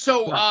sure.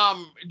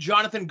 So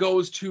Jonathan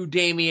goes to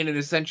Damian and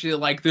essentially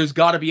like, there's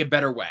got to be a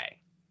better way.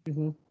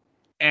 Mm-hmm.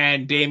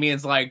 And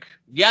Damian's like,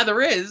 yeah,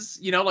 there is,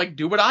 like,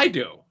 do what I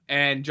do.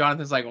 And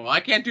Jonathan's like, well, I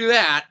can't do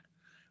that.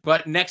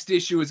 But next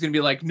issue is going to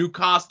be like new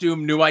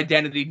costume, new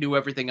identity, new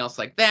everything else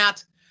like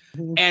that.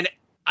 Mm-hmm. And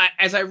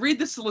as I read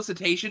the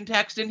solicitation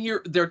text in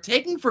here, they're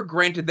taking for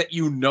granted that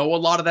a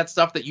lot of that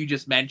stuff that you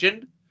just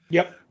mentioned.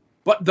 Yep.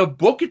 But the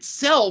book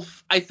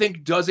itself, I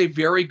think, does a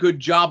very good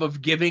job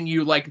of giving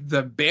you like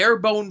the bare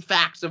bone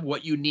facts of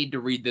what you need to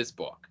read this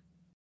book.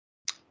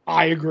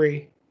 I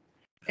agree.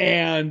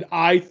 And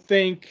I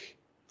think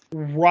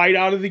right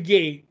out of the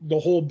gate, the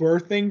whole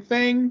birthing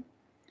thing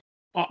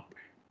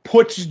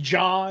puts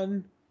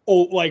John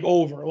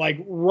over,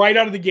 like right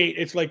out of the gate.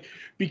 It's like,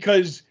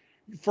 because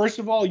first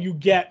of all, you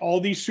get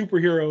all these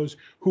superheroes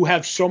who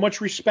have so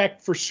much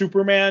respect for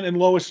Superman and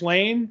Lois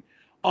Lane,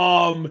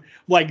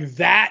 like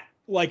that,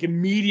 like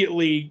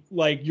immediately,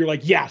 like you're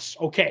like, yes,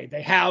 okay,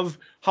 they have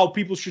how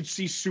people should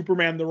see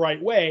Superman the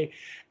right way.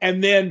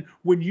 And then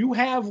when you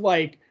have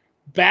like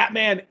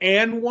Batman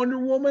and Wonder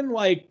Woman,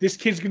 like this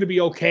kid's going to be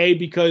okay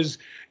because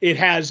it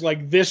has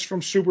like this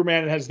from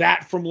Superman, it has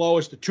that from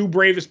Lois, the two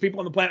bravest people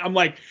on the planet. I'm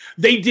like,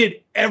 they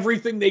did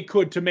everything they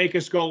could to make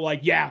us go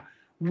like, yeah,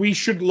 we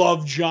should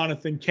love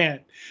Jonathan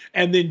Kent.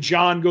 And then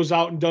John goes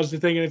out and does the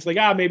thing, and it's like,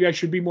 maybe I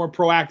should be more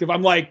proactive.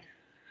 I'm like,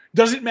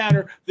 doesn't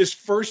matter. This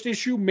first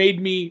issue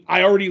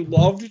I already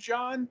loved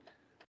John.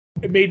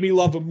 It made me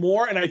love him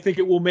more, and I think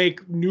it will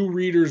make new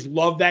readers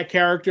love that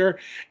character.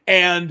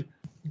 And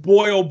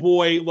boy, oh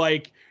boy,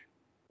 like,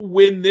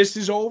 when this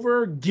is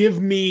over,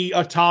 give me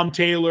a Tom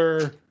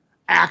Taylor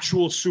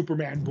actual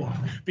Superman book,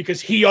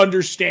 because he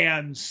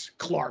understands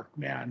Clark,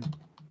 man.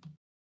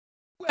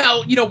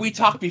 Well, we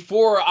talked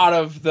before out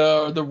of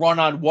the run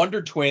on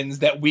Wonder Twins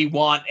that we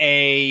want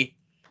a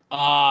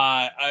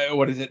Mark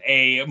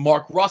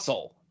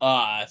Russell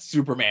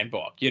Superman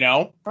book,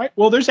 Right.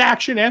 Well, there's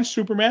action and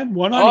Superman.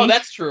 One on each.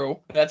 That's true.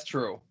 That's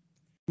true.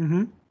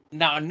 Mm-hmm.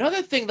 Now,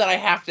 another thing that I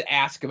have to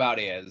ask about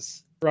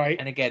is, right.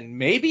 And again,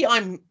 maybe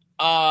I'm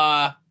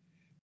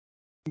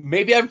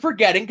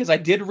forgetting, because I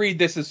did read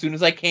this as soon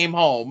as I came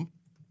home,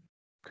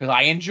 because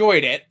I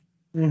enjoyed it.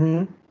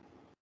 Mm-hmm.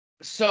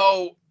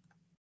 So,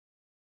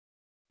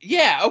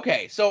 yeah,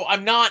 okay. So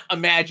I'm not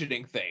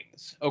imagining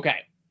things. Okay.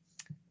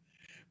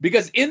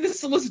 Because in the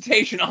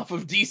solicitation off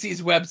of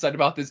DC's website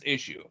about this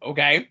issue,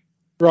 okay?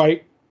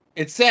 Right.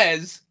 It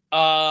says,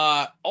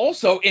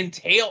 also in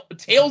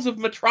Tales of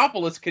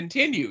Metropolis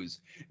continues.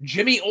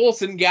 Jimmy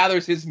Olsen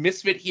gathers his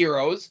misfit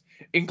heroes,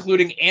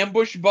 including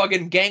Ambush Bug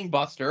and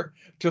Gangbuster,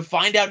 to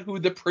find out who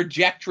the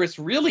Projectress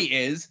really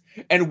is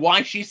and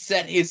why she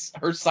set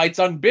her sights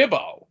on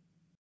Bibbo.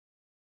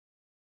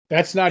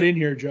 That's not in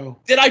here, Joe.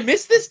 Did I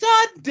miss this,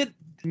 Todd? Did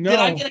No. Did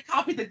I get a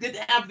copy that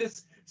didn't have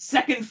this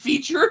second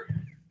feature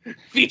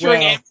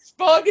featuring Ambush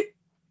Bug?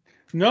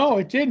 No,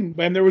 it didn't.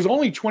 And there was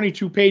only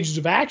 22 pages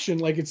of action,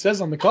 like it says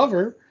on the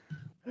cover.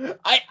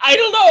 I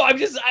don't know.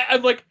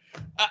 I'm like,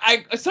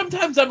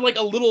 sometimes I'm like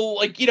a little,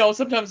 like,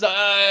 sometimes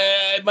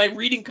my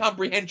reading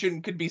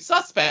comprehension could be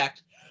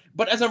suspect.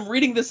 But as I'm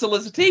reading the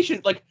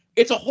solicitation, like,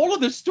 it's a whole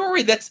other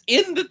story that's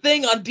in the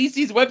thing on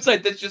DC's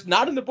website that's just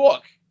not in the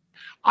book.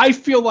 I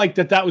feel like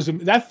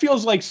that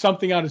feels like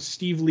something out of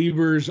Steve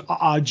Lieber's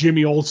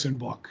Jimmy Olsen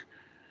book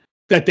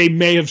that they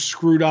may have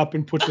screwed up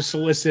and put the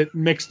solicit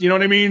mixed. You know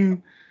what I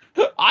mean?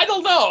 I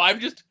don't know.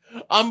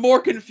 I'm more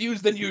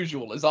confused than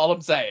usual, is all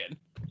I'm saying.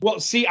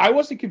 Well, see, I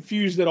wasn't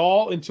confused at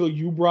all until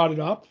you brought it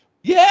up.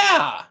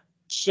 Yeah.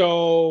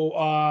 So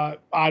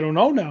I don't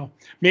know now.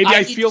 Maybe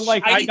I feel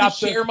like I got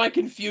to share my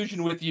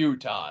confusion with you,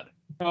 Todd.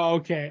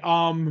 Okay.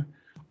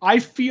 I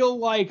feel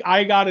like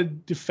I got a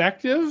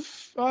defective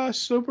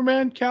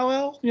Superman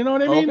Kal-El. You know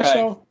what I mean? Okay.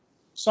 So,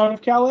 Son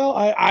of Kal-El.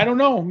 I don't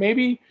know.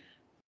 Maybe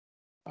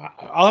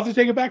I'll have to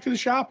take it back to the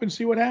shop and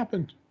see what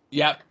happened.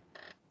 Yep.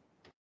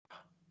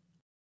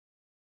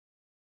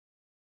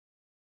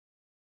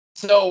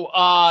 So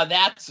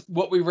that's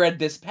what we read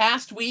this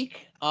past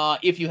week.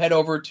 If you head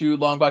over to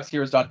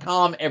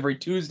longboxheroes.com every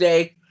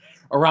Tuesday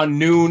around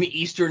noon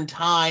Eastern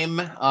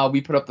time,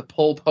 we put up the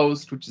poll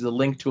post, which is a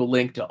link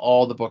to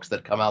all the books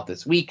that come out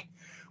this week.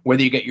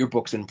 Whether you get your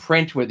books in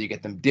print, whether you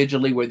get them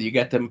digitally, whether you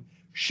get them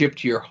shipped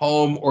to your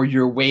home, or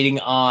you're waiting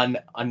on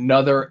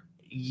another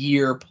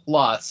year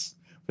plus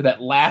for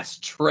that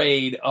last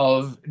trade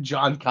of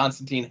John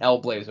Constantine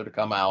Hellblazer to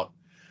come out.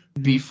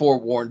 Be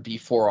forewarned, be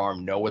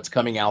forearmed. Know what's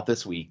coming out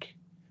this week.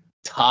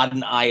 Todd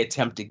and I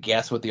attempt to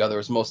guess what the other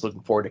is most looking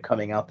forward to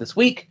coming out this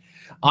week.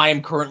 I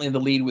am currently in the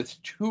lead with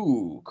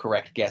 2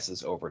 correct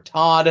guesses over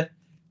Todd.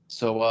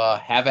 So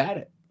have at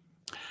it.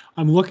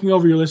 I'm looking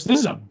over your list.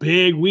 This is a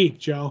big week,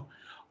 Joe.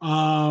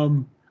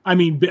 I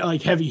mean,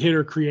 like heavy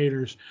hitter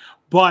creators.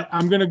 But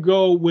I'm going to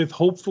go with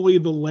hopefully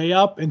the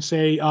layup and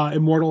say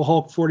Immortal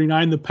Hulk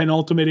 49, the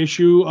penultimate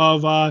issue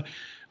of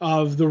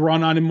the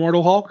run on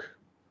Immortal Hulk.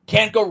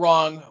 Can't go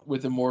wrong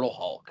with Immortal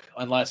Hulk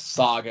unless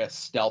Saga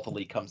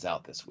stealthily comes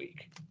out this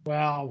week.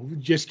 Wow.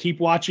 Just keep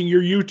watching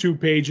your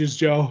YouTube pages,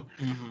 Joe.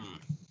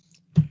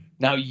 Mm-hmm.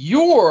 Now,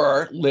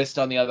 your list,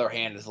 on the other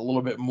hand, is a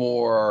little bit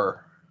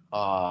more...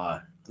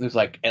 there's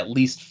like at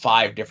least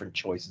 5 different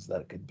choices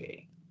that it could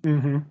be.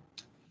 Mm-hmm.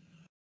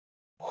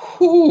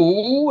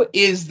 Who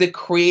is the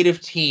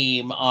creative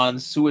team on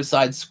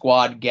Suicide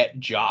Squad Get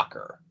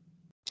Jocker?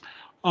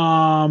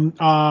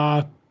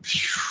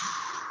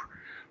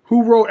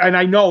 Who wrote, and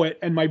I know it,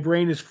 and my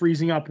brain is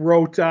freezing up,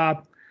 wrote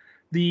the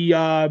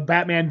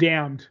Batman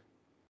Damned.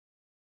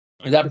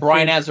 Is that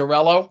Brian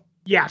Azzarello?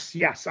 Yes.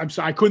 I'm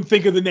sorry. I couldn't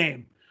think of the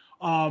name.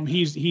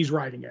 He's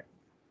writing it.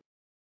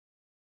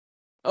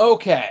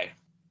 Okay.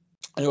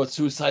 I know it's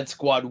Suicide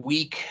Squad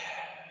week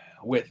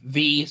with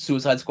the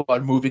Suicide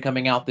Squad movie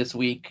coming out this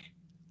week.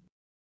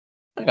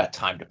 I got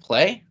time to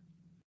play.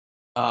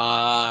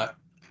 But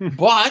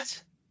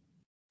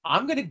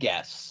I'm going to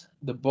guess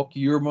the book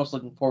you're most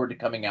looking forward to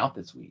coming out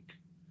this week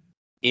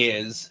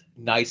is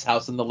Nice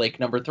House on the Lake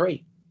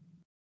 #3.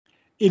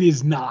 It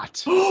is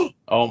not.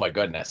 Oh, my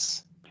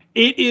goodness.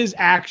 It is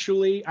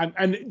actually,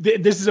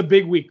 this is a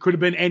big week. Could have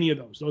been any of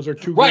those. Those are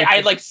 2. Right, I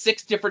had like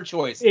 6 different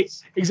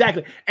choices.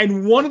 Exactly.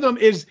 And one of them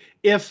is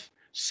if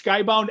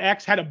Skybound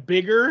X had a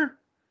bigger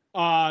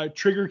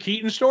Trigger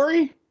Keaton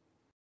story,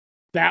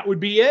 that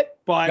would be it.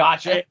 But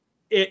gotcha.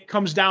 it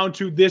comes down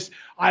to this.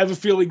 I have a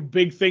feeling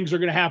big things are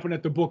going to happen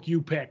at the book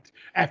you picked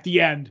at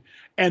the end.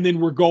 And then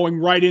we're going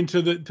right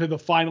into the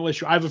final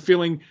issue. I have a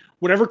feeling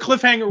whatever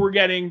cliffhanger we're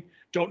getting,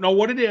 don't know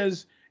what it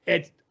is.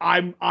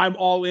 I'm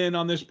all in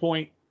on this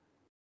point.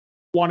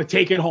 Want to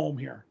take it home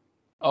here.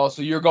 Oh,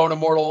 so you're going to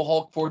Mortal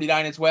Hulk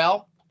 49 as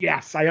well?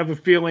 Yes, I have a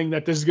feeling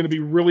that this is going to be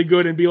really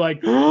good and be like,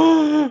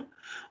 oh,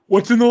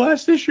 what's in the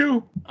last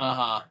issue?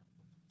 Uh-huh.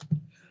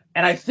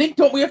 And I think,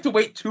 don't we have to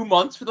wait 2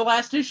 months for the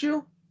last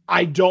issue?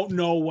 I don't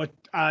know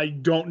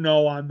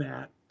on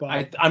that,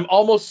 but I'm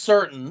almost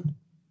certain,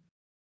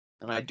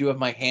 and I do have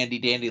my handy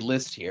dandy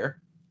list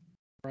here.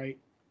 Right.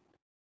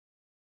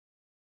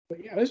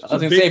 But yeah, this is I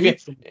was going to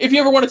say, if you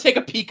ever want to take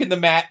a peek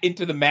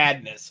into the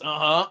madness,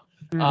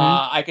 Mm-hmm.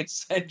 I could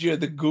send you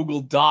the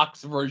Google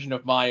Docs version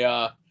of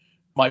my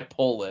my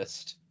pull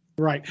list.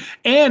 Right.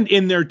 And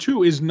in there,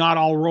 too, is Not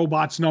All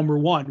Robots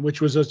 #1, which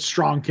was a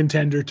strong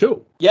contender,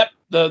 too. Yep,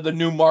 the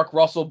new Mark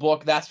Russell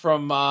book. That's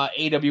from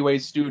AWA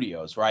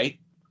Studios, right?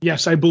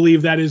 Yes, I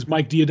believe that is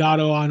Mike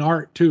Diodato on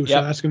art, too, so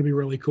Yep. that's going to be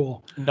really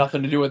cool.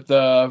 Nothing to do with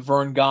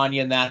Vern Gagne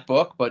in that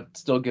book, but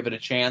still give it a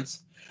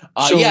chance.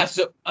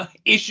 So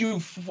issue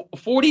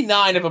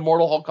 49 of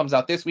Immortal Hulk comes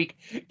out this week.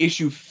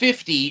 Issue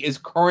 50 is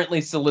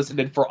currently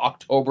solicited for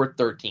October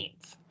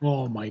 13th.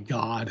 Oh, my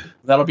God.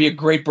 That'll be a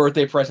great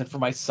birthday present for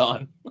my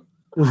son.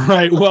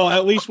 Right. Well,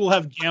 at least we'll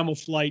have Gamma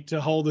Flight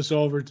to hold us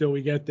over till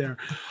we get there.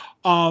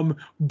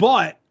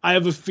 But I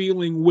have a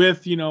feeling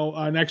with,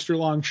 an extra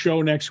long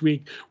show next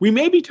week, we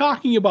may be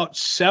talking about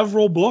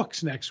several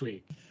books next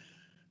week.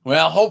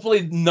 Well,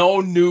 hopefully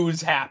no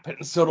news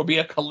happens, so it'll be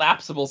a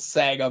collapsible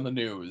sag on the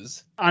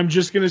news. I'm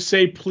just going to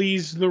say,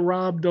 please, the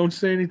Rob, don't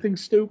say anything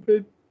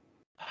stupid.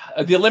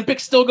 Are the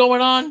Olympics still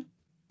going on?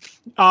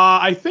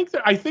 I think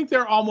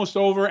they're almost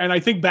over, and I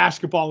think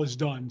basketball is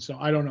done, so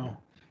I don't know.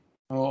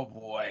 Oh,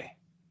 boy.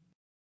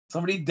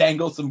 Somebody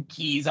dangle some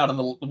keys out on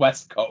the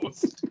West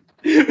Coast.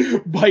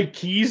 By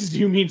keys, do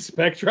you mean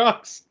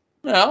Spectrox?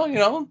 Well,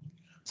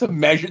 it's a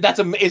measure.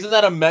 Isn't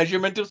that a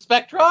measurement of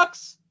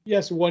Spectrox?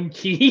 Yes, one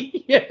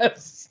key.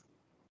 Yes.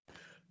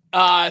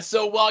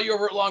 So while you're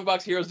over at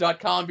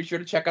longboxheroes.com, be sure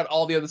to check out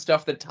all the other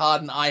stuff that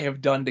Todd and I have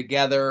done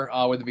together,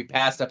 whether it be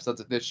past episodes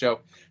of this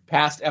show,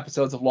 past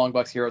episodes of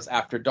Longbox Heroes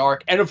After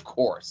Dark, and of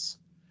course,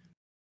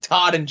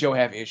 Todd and Joe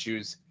have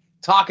issues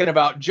talking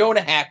about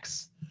Jonah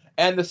Hex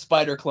and the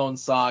Spider Clone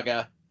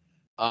Saga.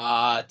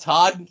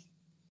 Todd,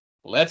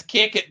 let's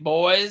kick it,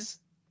 boys.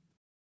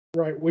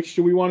 Right, which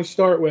do we want to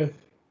start with?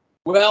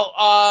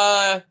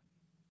 Well,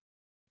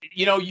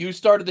 you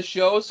started the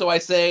show, so I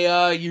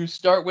say you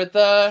start with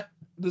the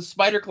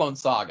Spider Clone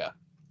Saga.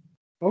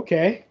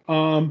 Okay.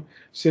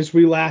 Since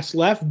we last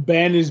left,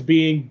 Ben is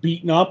being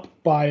beaten up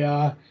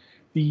by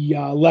the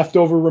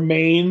leftover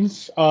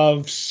remains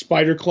of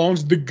spider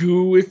clones, the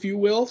goo, if you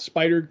will,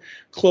 spider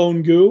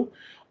clone goo.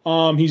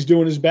 He's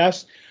doing his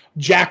best.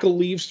 Jackal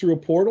leaves through a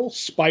portal.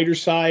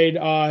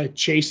 Spider-Side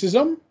chases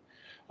him.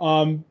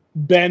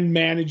 Ben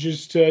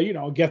manages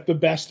to, get the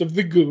best of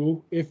the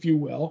goo, if you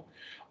will.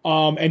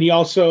 And he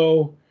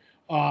also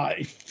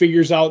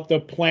figures out the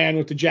plan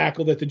with the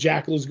Jackal, that the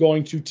Jackal is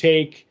going to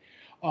take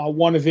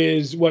one of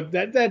his,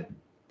 that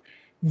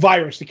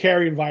virus, the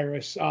carrion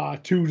virus,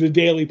 to the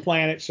Daily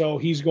Planet. So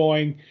he's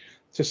going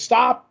to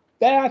stop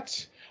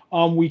that.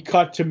 We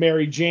cut to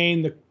Mary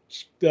Jane,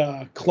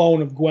 the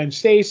clone of Gwen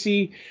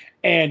Stacy,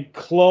 and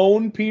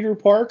clone Peter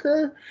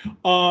Parker.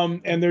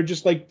 And they're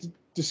just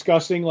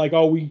discussing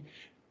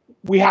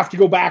we have to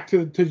go back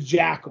to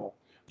Jackal.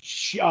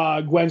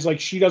 Gwen's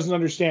she doesn't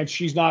understand.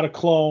 She's not a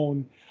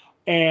clone.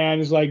 And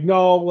is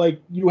no,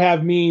 you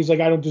have me. He's I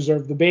don't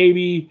deserve the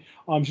baby.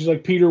 She's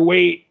Peter,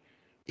 wait.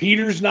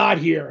 Peter's not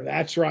here.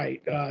 That's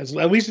right.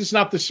 At least it's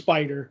not the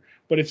spider,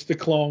 but it's the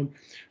clone.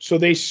 So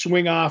they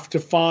swing off to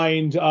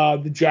find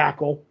the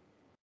Jackal.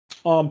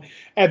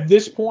 At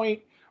this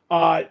point,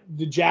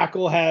 the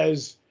Jackal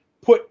has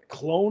put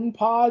clone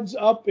pods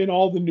up in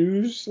all the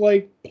news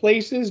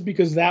places,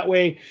 because that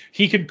way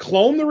he can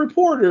clone the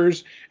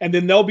reporters, and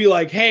then they'll be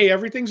hey,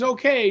 everything's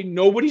okay,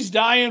 nobody's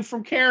dying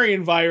from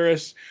carrion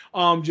virus,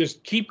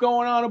 just keep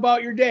going on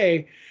about your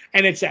day.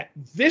 And it's at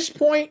this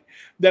point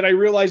that I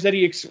realize that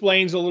he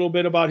explains a little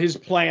bit about his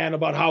plan,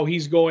 about how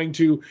he's going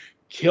to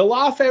kill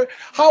off,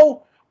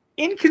 how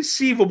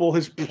inconceivable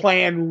his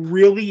plan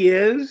really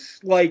is,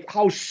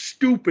 how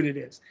stupid it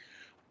is.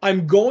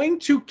 I'm going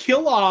to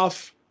kill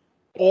off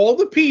all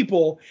the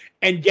people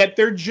and get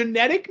their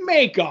genetic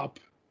makeup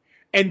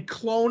and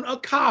clone a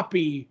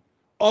copy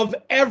of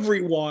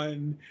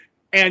everyone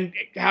and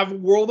have a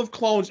world of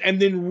clones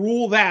and then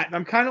rule that. And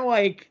I'm kind of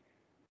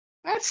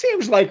that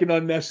seems like an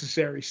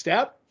unnecessary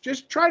step.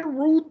 Just try to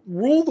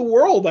rule the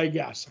world, I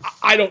guess.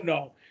 I don't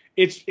know.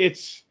 It's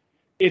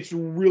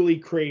really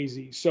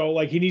crazy. So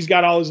he's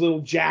got all his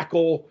little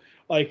Jackal,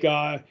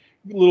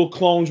 little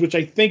clones, which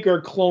I think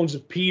are clones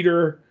of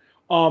Peter.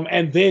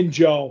 And then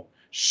Joe,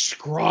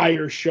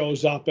 Scryer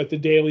shows up at the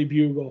Daily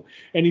Bugle,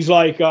 and he's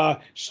like,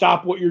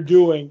 stop what you're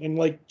doing. And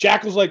like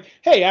Jackal's like,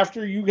 hey,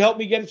 after you help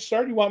me get it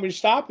started, you want me to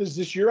stop? Is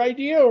this your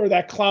idea or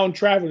that clown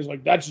Traveler's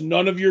like, that's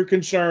none of your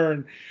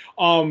concern.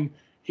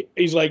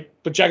 He's like,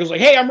 but Jackal's like,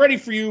 hey, I'm ready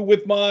for you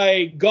with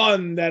my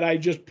gun that I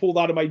just pulled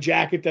out of my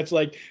jacket that's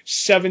like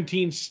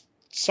 17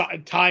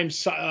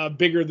 times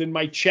bigger than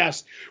my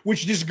chest,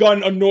 which this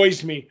gun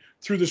annoys me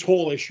through this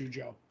whole issue,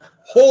 Joe.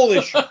 Whole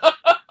issue.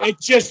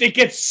 It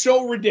gets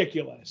so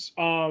ridiculous.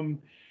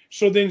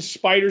 So then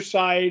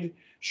Spider-Side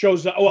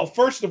shows up. Well,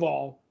 first of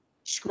all,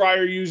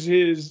 Scryer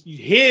uses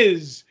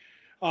his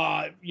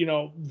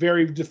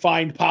very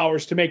defined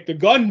powers to make the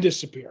gun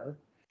disappear.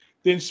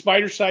 Then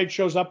Spider-Side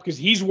shows up because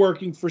he's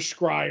working for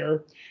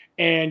Scryer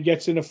and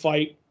gets in a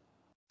fight.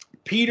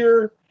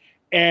 Peter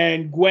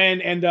and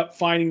Gwen end up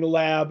finding the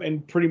lab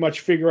and pretty much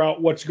figure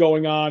out what's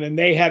going on, and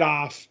they head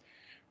off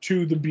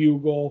to the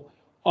Bugle.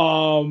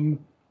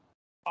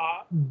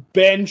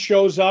 Ben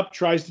shows up,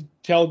 tries to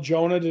tell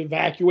Jonah to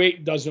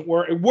evacuate. Doesn't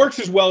work. It works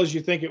as well as you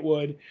think it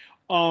would.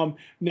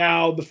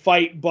 Now the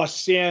fight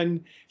busts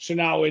in, so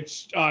now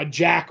it's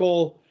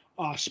Jackal,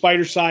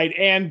 Spider-Side,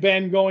 and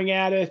Ben going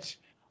at it.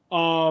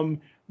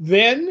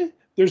 Then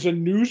there's a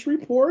news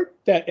report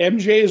that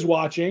MJ is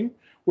watching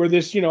where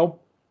this,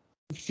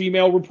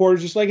 female reporter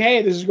is just like,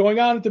 hey, this is going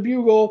on at the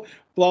Bugle,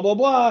 blah, blah,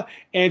 blah.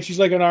 And she's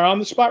like, and our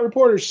on-the-spot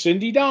reporter,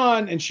 Cindy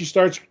Dawn, and she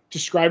starts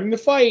describing the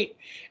fight.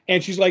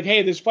 And she's like,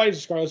 hey, this fight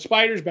is Scarlet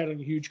Spider's battling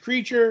a huge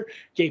creature,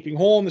 gaping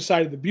hole in the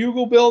side of the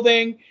Bugle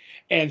building.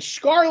 And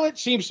Scarlet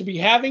seems to be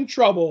having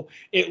trouble.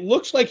 It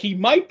looks like he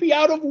might be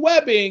out of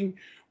webbing.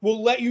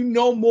 We'll let you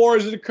know more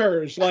as it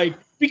occurs.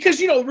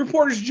 Because,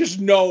 reporters just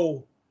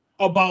know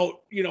about,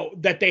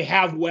 that they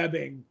have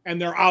webbing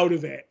and they're out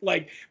of it.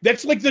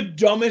 That's like the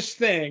dumbest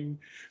thing.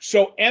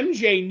 So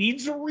MJ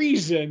needs a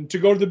reason to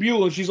go to the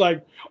Bugle. And she's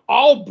like,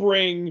 I'll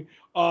bring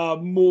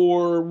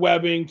more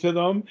webbing to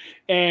them.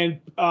 And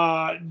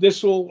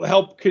this will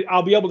help.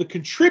 I'll be able to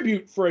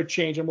contribute for a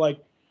change. I'm like,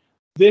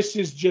 this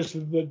is just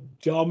the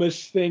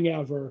dumbest thing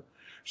ever.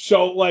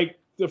 So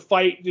the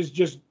fight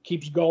just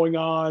keeps going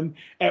on.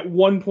 At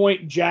one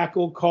point,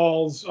 Jackal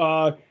calls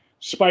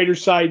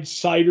Spider-Side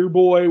Cider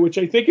Boy, which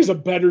I think is a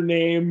better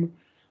name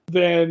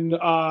than,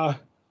 that.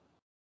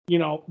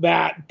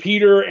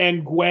 Peter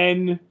and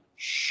Gwen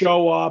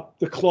show up,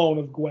 the clone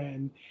of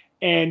Gwen,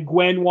 and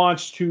Gwen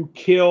wants to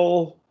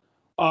kill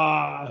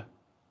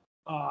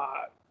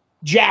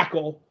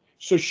Jackal.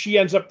 So she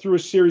ends up through a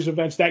series of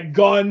events. That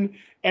gun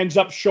ends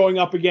up showing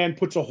up again,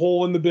 puts a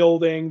hole in the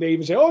building. They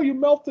even say, oh, you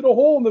melted a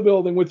hole in the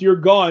building with your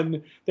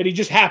gun that he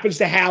just happens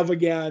to have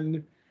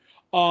again.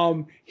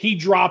 He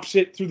drops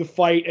it through the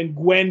fight, and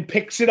Gwen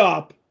picks it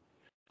up.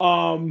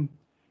 And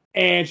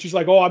she's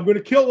like, oh, I'm going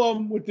to kill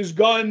him with this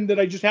gun that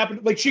I just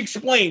happened to... she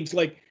explains,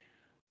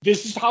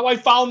 this is how I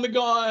found the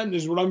gun.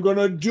 This is what I'm going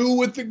to do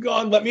with the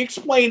gun. Let me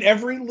explain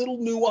every little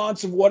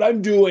nuance of what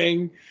I'm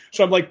doing.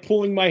 So I'm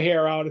pulling my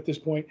hair out at this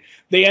point.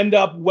 They end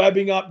up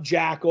webbing up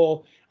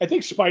Jackal. I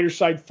think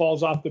Spider-Side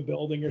falls off the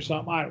building or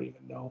something. I don't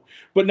even know.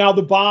 But now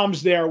the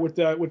bomb's there with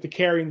the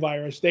carrying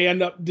virus. They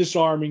end up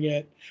disarming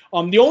it.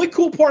 The only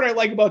cool part I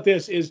like about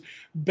this is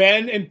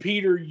Ben and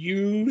Peter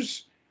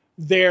use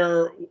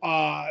their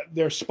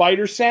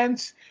spider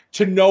sense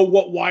to know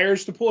what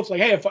wires to pull. It's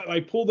like, hey, if I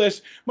pull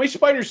this, my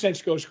spider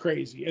sense goes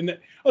crazy. And I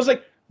was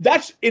like,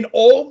 that's in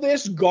all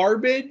this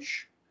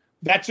garbage.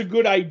 That's a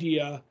good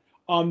idea.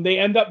 They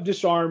end up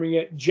disarming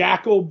it.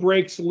 Jackal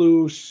breaks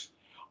loose.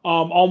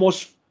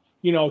 Almost.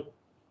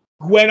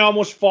 Gwen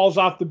almost falls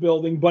off the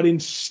building, but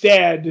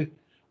instead,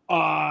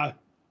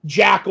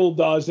 Jackal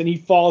does, and he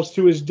falls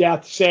to his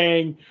death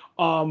saying,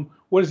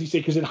 what does he say?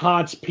 Because it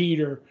haunts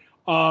Peter.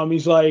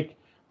 He's like,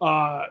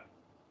 I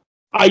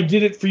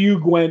did it for you,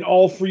 Gwen,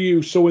 all for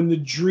you. So when the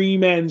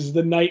dream ends,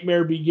 the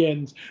nightmare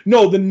begins.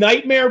 No, the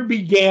nightmare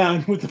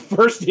began with the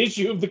first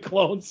issue of the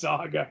Clone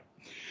Saga.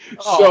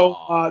 Aww.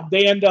 So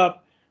they end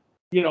up,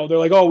 they're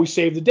like, oh, we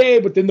saved the day,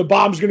 but then the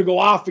bomb's going to go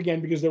off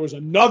again because there was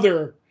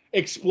another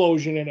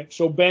explosion in it.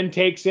 So Ben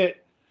takes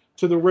it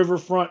to the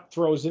riverfront,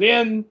 throws it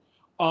in,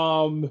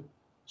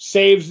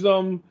 saves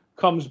them,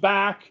 comes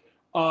back.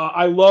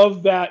 I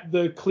love that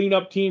the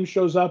cleanup team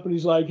shows up and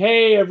he's like,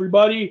 hey,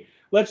 everybody,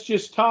 let's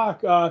just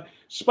talk.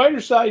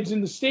 Spider-Side's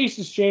in the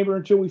stasis chamber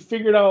until we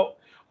figured out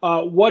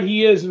what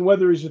he is and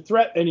whether he's a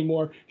threat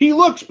anymore. He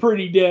looks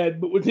pretty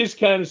dead, but with this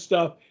kind of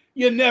stuff,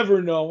 you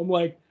never know. I'm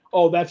like,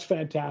 oh, that's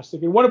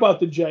fantastic. And what about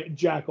the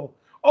Jackal?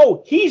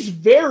 Oh, he's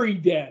very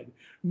dead.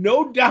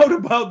 No doubt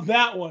about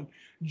that one.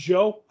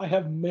 Joe, I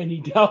have many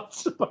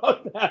doubts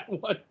about that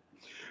one.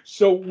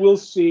 So we'll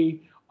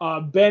see.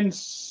 Ben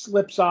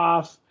slips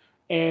off,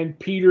 and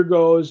Peter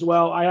goes,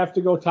 well, I have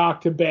to go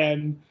talk to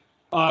Ben.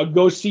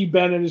 Go see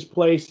Ben in his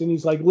place. And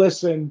he's like,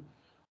 listen,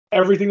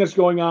 everything that's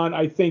going on,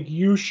 I think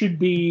you should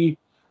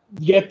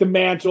get the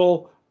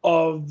mantle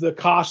of the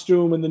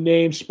costume and the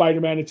name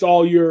Spider-Man. It's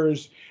all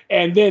yours.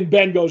 And then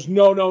Ben goes,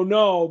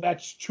 no,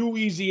 that's too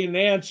easy an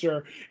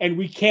answer. And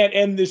we can't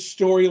end this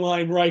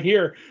storyline right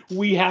here.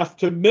 We have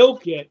to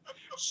milk it.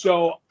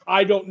 So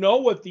I don't know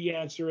what the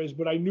answer is,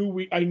 but I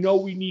know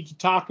we need to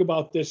talk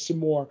about this some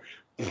more,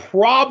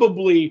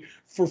 probably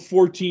for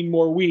 14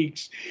 more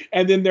weeks.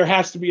 And then there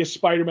has to be a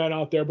Spider-Man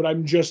out there, but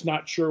I'm just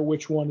not sure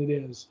which one it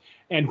is.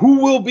 And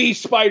who will be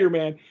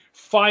Spider-Man?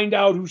 Find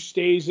out who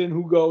stays and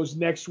who goes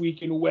next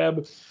week in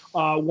Web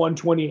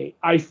 128.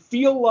 I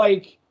feel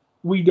like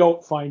we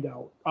don't find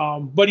out.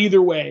 But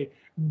either way,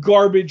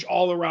 garbage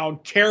all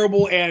around.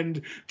 Terrible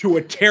end to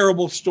a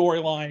terrible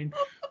storyline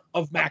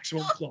of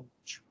Maximum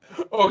Clonage.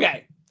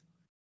 Okay.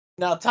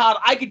 Now, Todd,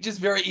 I could just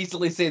very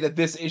easily say that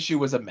this issue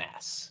was a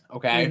mess.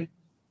 Okay. Mm-hmm.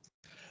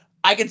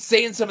 I could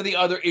say in some of the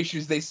other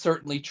issues they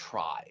certainly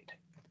tried.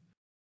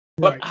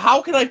 But right.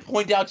 How can I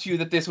point out to you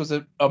that this was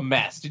a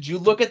mess? Did you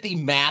look at the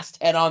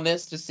masthead on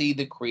this to see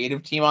the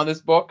creative team on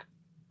this book?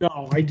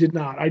 No, I did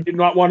not. I did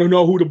not want to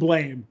know who to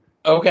blame.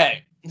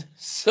 Okay.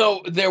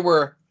 So there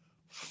were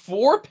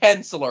 4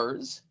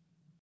 pencilers,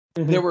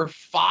 there were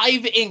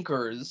 5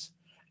 inkers,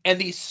 and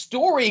the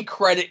story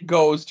credit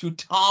goes to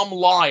Tom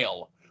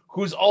Lyle,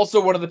 who's also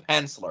one of the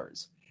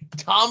pencilers.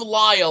 Tom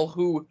Lyle,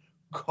 who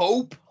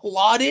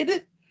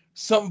co-plotted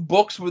some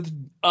books with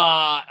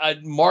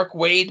Mark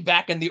Waid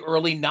back in the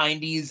early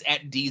 90s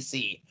at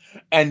DC,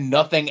 and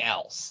nothing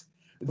else.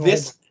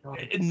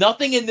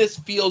 Nothing in this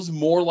feels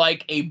more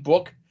like a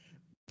book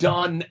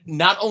done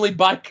not only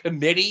by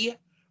committee,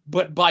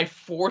 but by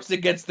force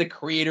against the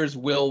creator's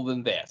will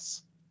than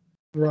this.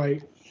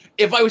 Right.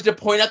 If I was to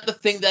point out the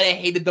thing that I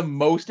hated the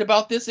most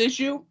about this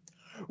issue,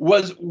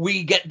 was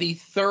we get the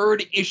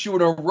 3rd issue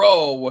in a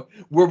row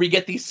where we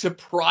get the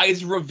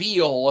surprise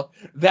reveal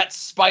that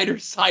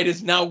Spider-Side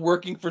is now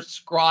working for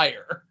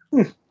Scryer.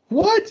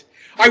 What?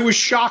 I was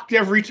shocked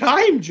every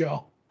time,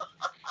 Joe.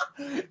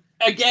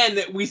 Again,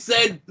 we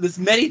said this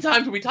many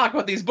times when we talk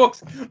about these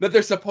books, that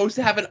they're supposed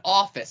to have an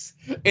office,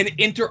 an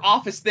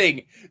inter-office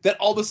thing, that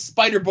all the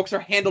Spider books are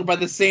handled by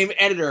the same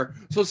editor,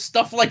 so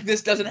stuff like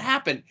this doesn't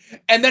happen.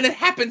 And then it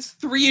happens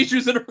 3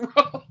 issues in a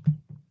row.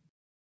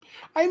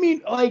 I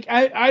mean, like,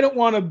 I don't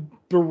want to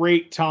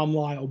berate Tom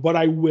Lyle, but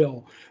I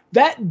will.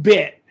 That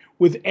bit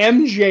with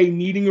MJ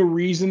needing a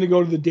reason to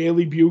go to the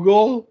Daily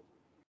Bugle,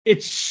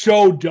 it's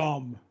so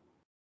dumb.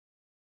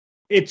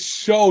 It's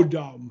so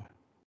dumb.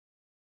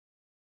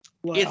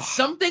 It's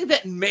something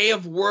that may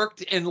have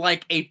worked in,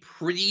 like, a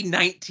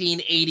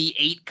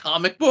pre-1988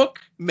 comic book,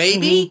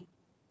 maybe.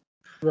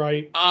 Mm-hmm.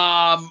 Right.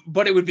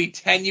 But it would be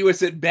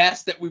tenuous at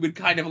best that we would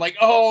kind of like,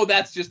 oh,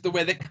 that's just the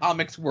way that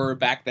comics were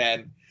back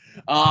then.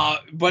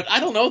 But I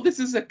don't know. This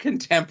is a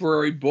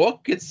contemporary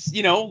book. It's,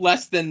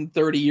 less than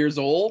 30 years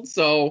old.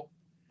 So,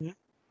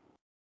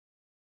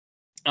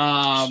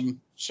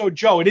 so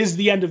Joe, it is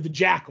the end of the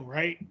Jackal,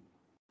 right?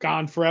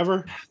 Gone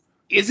forever.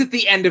 Is it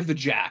the end of the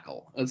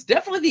Jackal? It's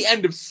definitely the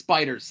end of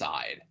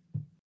Spider-Side.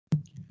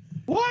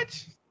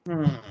 What?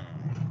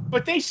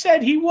 But they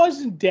said he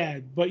wasn't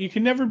dead, but you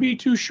can never be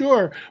too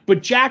sure.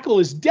 But Jackal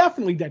is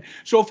definitely dead.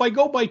 So if I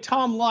go by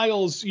Tom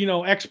Lyle's,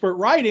 expert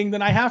writing,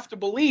 then I have to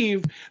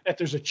believe that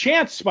there's a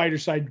chance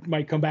Spider-Side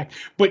might come back,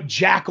 but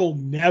Jackal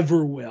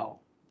never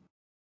will.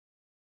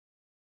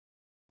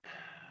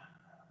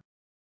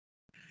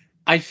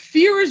 I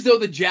fear as though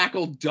the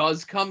Jackal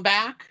does come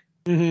back.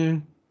 Mm-hmm.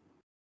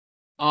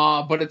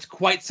 But it's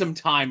quite some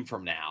time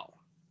from now.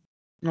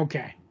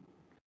 Okay.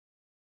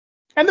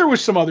 And there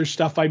was some other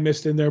stuff I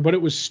missed in there, but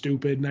it was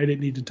stupid, and I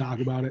didn't need to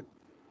talk about it.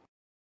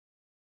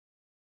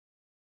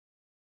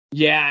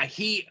 Yeah,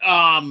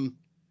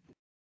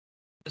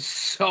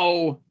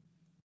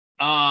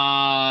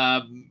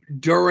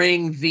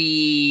 during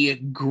the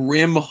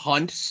Grim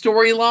Hunt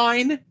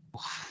storyline,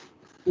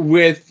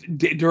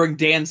 during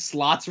Dan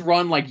Slott's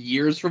run, like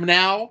years from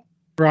now,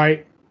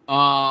 right?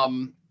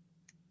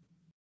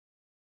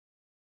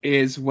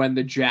 Is when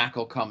the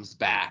Jackal comes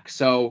back.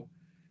 So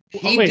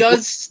he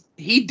does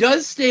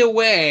stay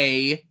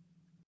away. It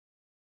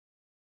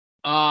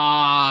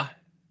was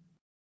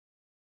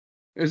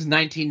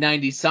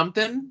 1990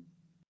 something.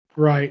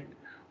 Right.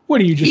 What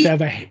do you just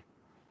have a?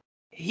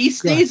 He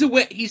stays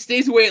away. He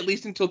stays away at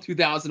least until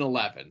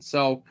 2011.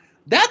 So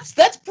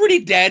that's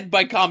pretty dead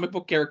by comic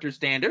book character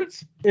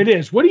standards. It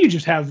is. What do you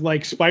just have,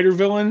 like spider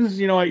villains,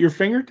 at your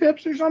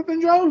fingertips or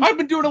something, Joe? I've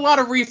been doing a lot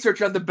of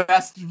research on the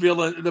best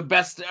villain,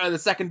 the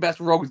second best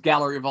rogues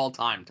gallery of all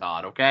time,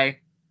 Todd. Okay.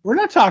 We're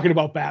not talking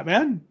about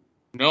Batman.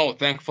 No,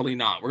 thankfully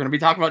not. We're going to be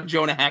talking about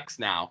Jonah Hex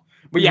now.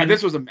 But yeah,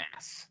 this was a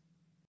mess.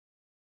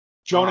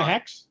 Jonah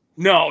Hex?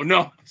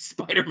 No.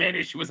 Spider-Man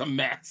issue was a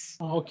mess.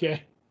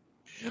 Okay.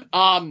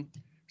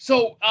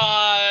 So,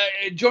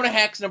 Jonah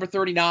Hex, number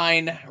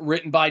 39,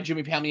 written by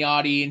Jimmy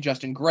Palmiotti and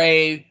Justin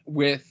Gray,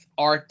 with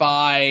art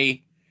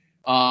by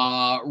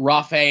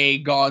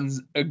Rafe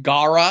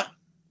Gonzagara.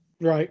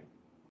 Right.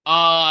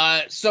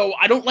 So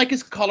I don't like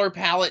his color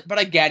palette, but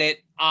I get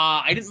it.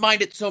 I didn't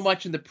mind it so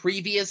much in the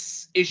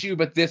previous issue,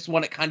 but this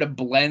one, it kind of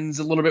blends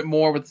a little bit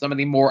more with some of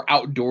the more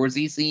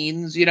outdoorsy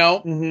scenes,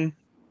 Mm-hmm.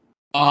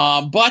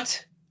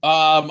 But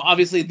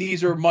obviously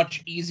these are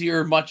much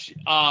easier, much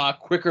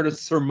quicker to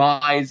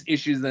surmise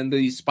issues than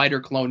the spider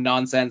clone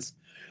nonsense.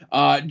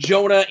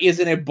 Jonah is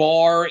in a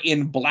bar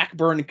in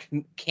Blackburn,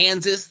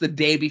 Kansas, the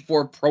day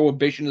before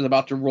Prohibition is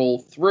about to roll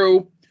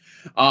through.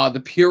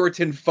 The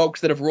Puritan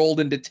folks that have rolled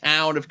into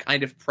town have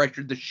kind of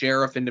pressured the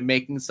sheriff into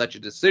making such a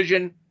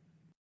decision.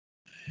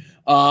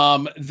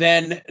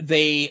 Then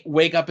they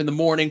wake up in the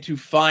morning to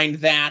find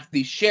that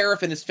the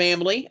sheriff and his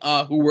family,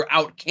 who were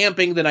out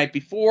camping the night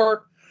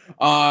before,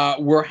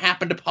 were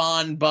happened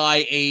upon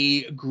by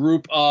a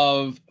group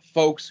of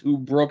folks who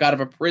broke out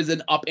of a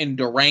prison up in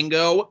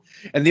Durango.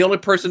 And the only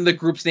person in the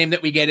group's name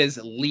that we get is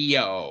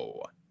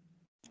Leo.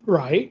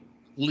 Right.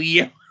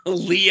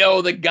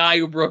 Leo, the guy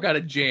who broke out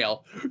of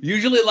jail.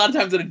 Usually a lot of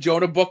times in a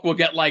Jonah book, we'll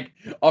get like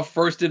a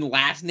first and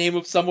last name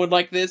of someone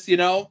like this, you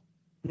know?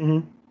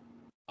 Mm-hmm.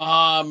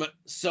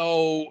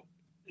 So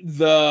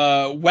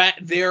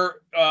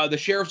the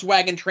sheriff's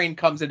wagon train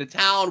comes into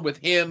town with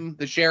him,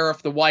 the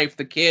sheriff, the wife,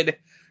 the kid,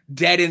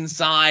 dead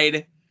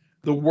inside.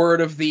 The word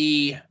of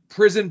the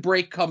prison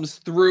break comes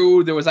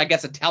through. There was, I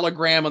guess, a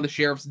telegram on the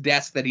sheriff's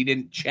desk that he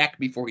didn't check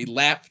before he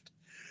left.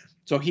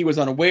 So he was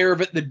unaware of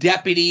it. The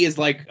deputy is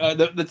like,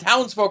 the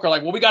townsfolk are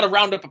like, well, we got to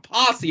round up a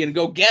posse and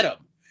go get him.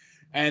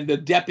 And the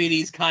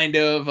deputy's kind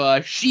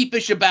of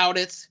sheepish about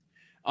it.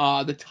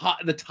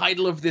 The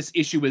title of this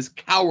issue is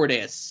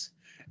Cowardice,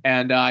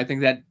 and I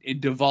think that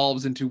it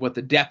devolves into what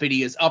the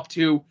deputy is up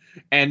to.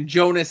 And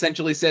Jonah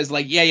essentially says,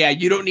 like, yeah,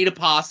 you don't need a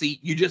posse,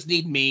 you just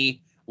need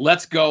me.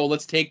 Let's go,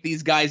 let's take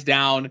these guys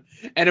down.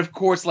 And of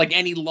course, like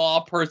any law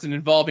person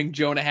involving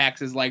Jonah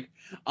Hex is like,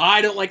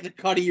 I don't like the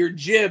cut of your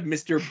jib,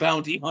 Mr.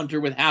 Bounty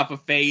Hunter with half a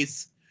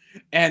face.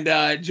 And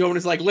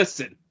Jonah's like,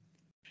 listen,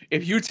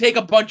 if you take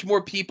a bunch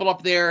more people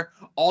up there,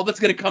 all that's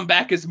going to come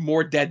back is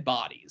more dead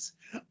bodies.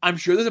 I'm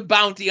sure there's a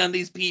bounty on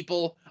these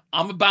people.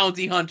 I'm a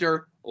bounty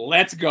hunter.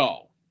 Let's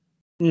go.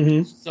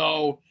 Mm-hmm.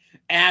 So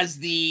as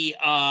the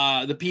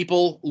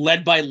people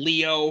led by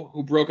Leo,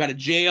 who broke out of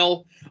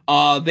jail,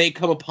 they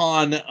come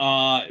upon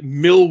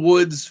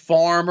Millwood's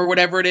farm or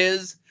whatever it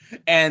is,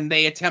 and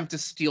they attempt to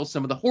steal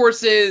some of the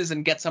horses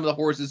and get some of the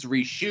horses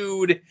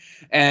reshoed.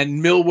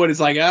 And Millwood is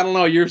like, I don't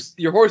know,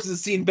 your horses have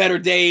seen better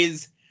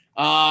days.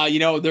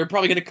 They're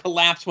probably going to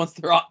collapse once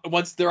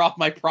they're off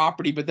my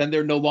property, but then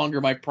they're no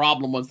longer my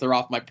problem once they're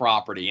off my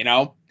property, you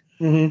know?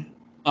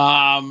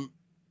 Mm-hmm.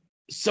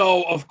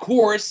 So of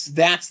course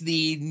that's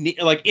the,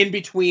 like, in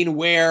between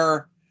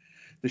where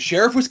the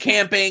sheriff was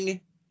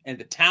camping and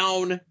the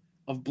town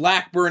of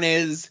Blackburn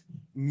is.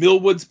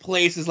 Millwood's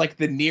place is like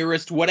the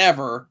nearest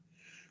whatever.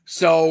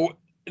 So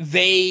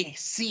they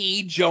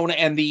see Jonah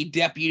and the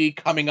deputy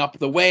coming up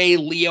the way.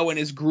 Leo and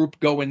his group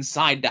go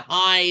inside to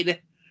hide.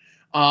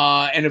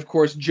 And of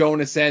course,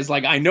 Jonah says,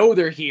 like, I know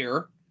they're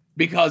here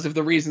because of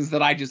the reasons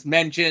that I just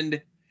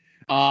mentioned.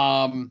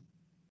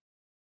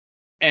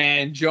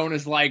 And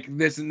Jonah's like,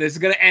 this is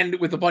going to end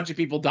with a bunch of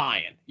people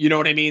dying. You know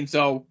what I mean?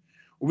 So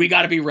we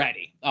got to be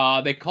ready.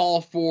 They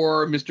call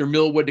for Mr.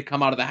 Millwood to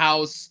come out of the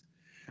house.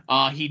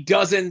 He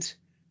doesn't.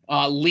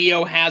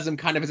 Leo has him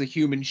kind of as a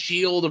human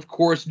shield. Of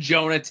course,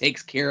 Jonah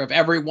takes care of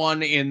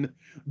everyone in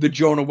the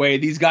Jonah way.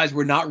 These guys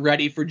were not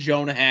ready for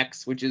Jonah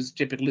Hex, which is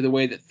typically the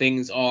way that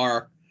things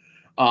are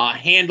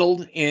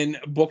handled in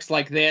books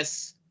like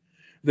this.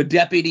 The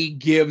deputy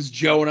gives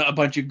Jonah a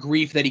bunch of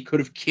grief that he could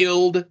have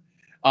killed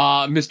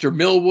Mr.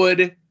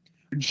 Millwood.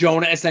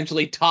 Jonah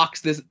essentially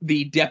talks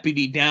the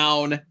deputy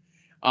down,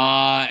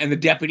 and the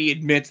deputy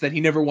admits that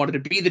he never wanted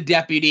to be the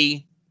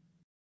deputy.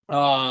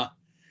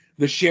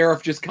 The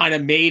sheriff just kind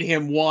of made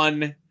him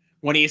one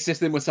when he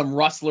assisted him with some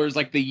rustlers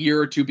like the year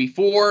or two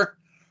before.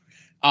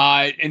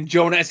 And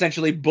Jonah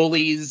essentially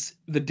bullies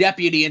the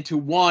deputy into,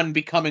 one,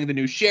 becoming the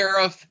new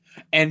sheriff,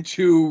 and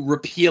two,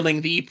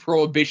 repealing the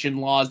prohibition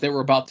laws that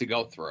we're about to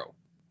go through.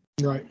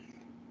 Right.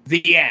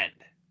 The end.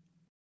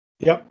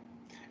 Yep.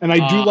 And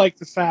I do like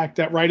the fact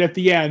that right at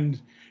the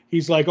end,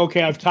 he's like,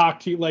 okay, I've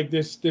talked to you, like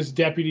this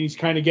deputy's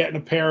kind of getting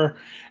a pair,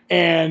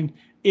 and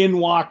in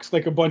walks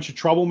like a bunch of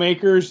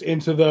troublemakers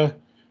into the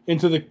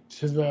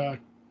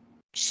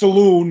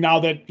saloon now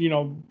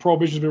that,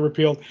 prohibition's been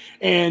repealed.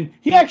 And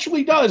he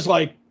actually does,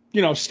 like,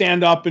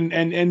 stand up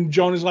and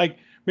Jonah's like,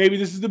 maybe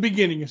this is the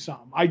beginning of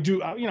something. I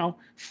do,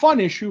 fun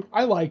issue.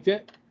 I liked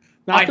it.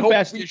 Not the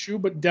best issue,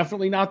 but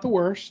definitely not the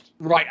worst.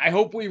 Right. I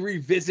hope we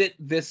revisit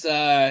this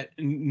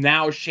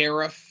now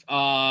sheriff,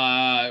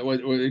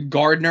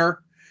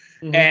 Gardner.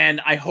 Mm-hmm.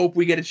 And I hope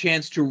we get a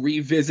chance to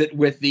revisit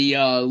with the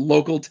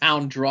local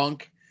town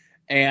drunk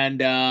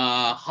and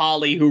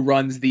Holly, who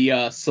runs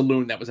the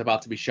saloon that was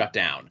about to be shut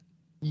down.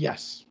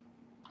 Yes.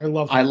 I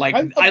love her.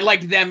 I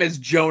like them as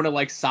Jonah,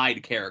 like,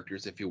 side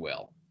characters, if you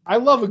will. I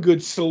love a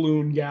good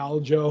saloon gal,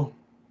 Joe.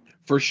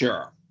 For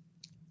sure.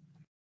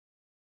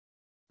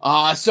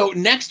 So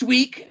next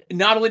week,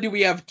 not only do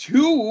we have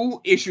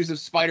 2 issues of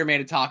Spider-Man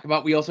to talk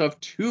about, we also have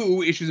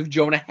 2 issues of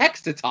Jonah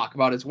Hex to talk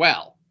about as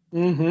well.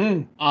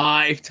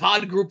 Mm-hmm. If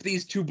Todd grouped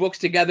these 2 books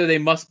together, they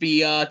must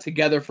be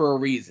together for a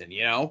reason,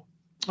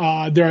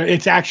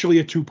 It's actually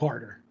a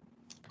 2-parter.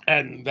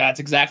 And that's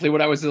exactly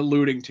what I was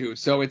alluding to.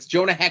 So it's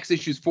Jonah Hex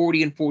issues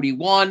 40 and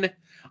 41,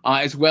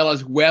 as well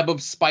as Web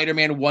of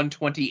Spider-Man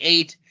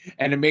 128,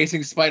 and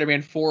Amazing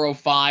Spider-Man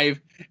 405,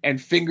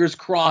 and fingers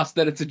crossed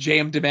that it's a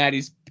J.M.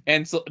 DeMatteis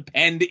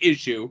penned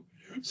issue,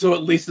 so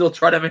at least they'll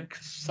try to make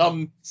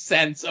some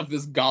sense of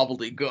this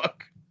gobbledygook.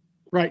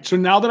 Right. So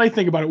now that I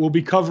think about it, we'll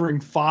be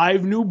covering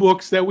 5 new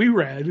books that we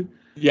read.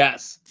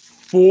 Yes.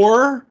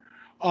 4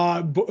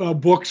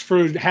 books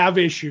for have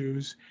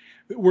issues.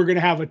 We're going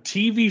to have a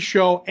TV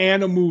show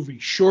and a movie.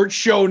 Short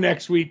show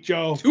next week,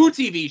 Joe. 2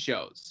 TV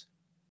shows.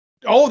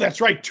 Oh, that's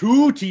right.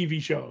 2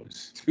 TV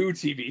shows. 2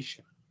 TV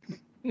shows.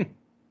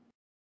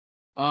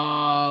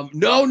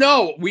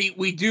 No.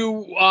 We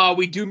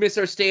do miss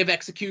our stay of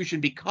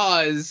execution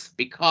because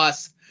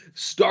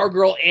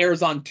Stargirl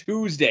airs on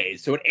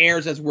Tuesdays, so it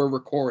airs as we're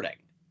recording.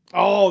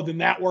 Oh, then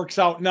that works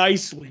out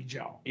nicely,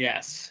 Joe.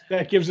 Yes.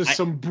 That gives us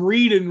some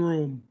breathing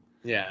room.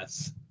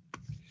 Yes.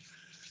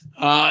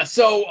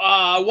 So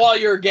while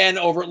you're again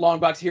over at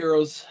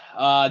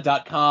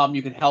longboxheroes.com,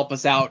 you can help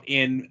us out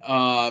in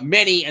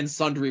many and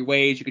sundry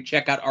ways. You can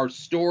check out our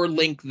store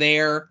link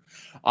there,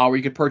 where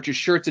you can purchase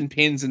shirts and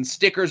pins and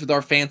stickers with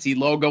our fancy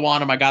logo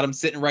on them. I got them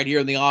sitting right here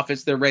in the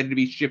office. They're ready to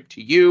be shipped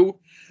to you.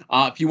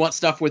 If you want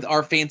stuff with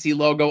our fancy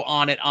logo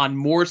on it, on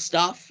more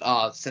stuff,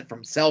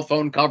 from cell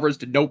phone covers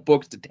to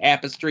notebooks to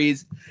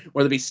tapestries,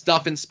 whether it be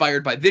stuff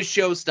inspired by this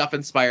show, stuff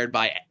inspired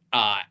by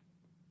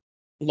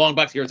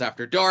Longbox Heroes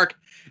After Dark,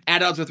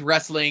 At Odds with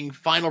Wrestling,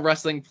 Final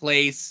Wrestling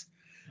Place.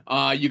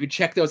 You can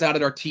check those out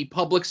at our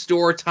TeePublic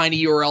store,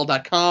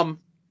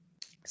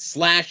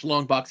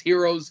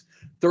 tinyurl.com/longboxheroes.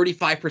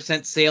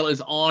 35% sale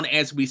is on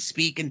as we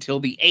speak until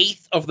the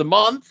 8th of the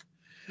month.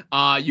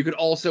 You could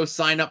also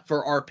sign up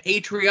for our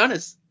Patreon.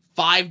 As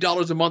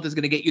 $5 a month is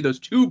going to get you those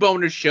 2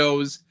 bonus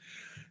shows.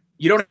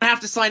 You don't have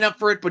to sign up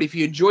for it, but if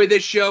you enjoy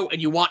this show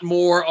and you want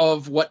more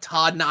of what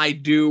Todd and I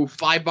do,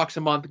 $5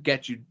 a month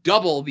gets you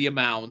double the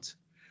amount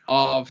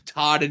of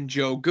Todd and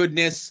Joe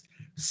goodness.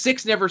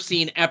 6 never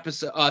seen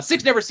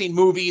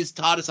movies.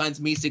 Todd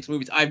assigns me 6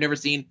 movies I've never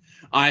seen.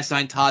 I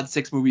assign Todd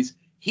 6 movies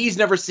he's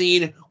never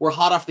seen. We're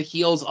hot off the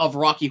heels of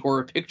Rocky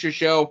Horror Picture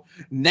Show.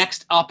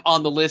 Next up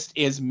on the list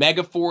is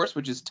Megaforce,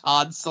 which is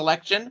Todd's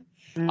selection.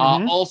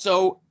 Mm-hmm.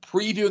 Also,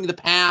 previewing the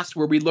past,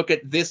 where we look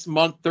at this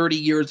month 30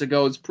 years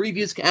ago's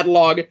previous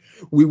catalog.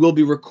 We will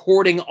be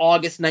recording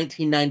August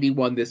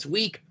 1991 this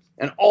week.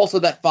 And also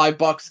that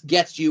 $5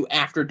 gets you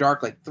After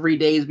Dark like 3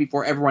 days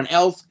before everyone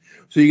else.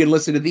 So you can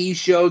listen to these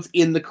shows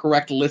in the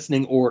correct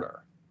listening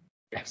order.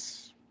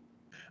 Yes.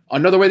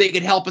 Another way that you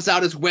can help us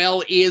out as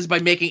well is by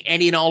making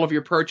any and all of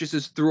your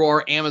purchases through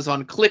our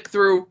Amazon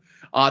click-through.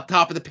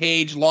 Top of the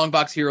page,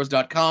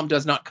 longboxheroes.com,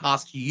 does not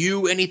cost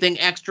you anything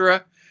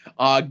extra.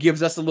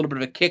 Gives us a little bit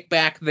of a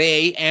kickback.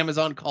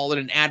 Amazon call it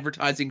an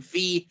advertising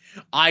fee.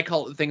 I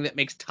call it the thing that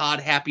makes Todd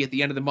happy at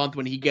the end of the month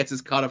when he gets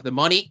his cut of the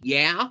money.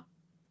 Yeah.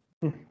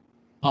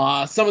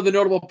 Some of the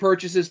notable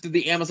purchases through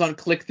the Amazon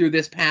click-through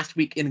this past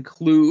week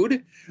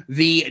include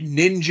the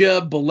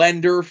Ninja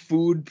Blender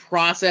food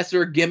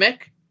processor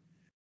gimmick.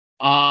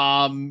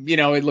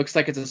 It looks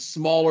like it's a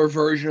smaller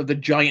version of the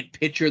giant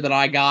pitcher that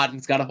I got, and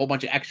it's got a whole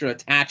bunch of extra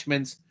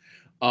attachments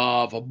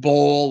of a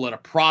bowl and a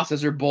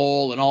processor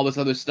bowl and all this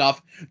other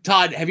stuff.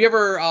 Todd, have you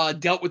ever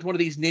dealt with one of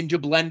these Ninja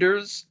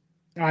blenders?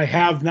 I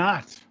have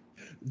not.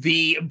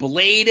 The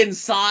blade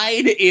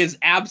inside is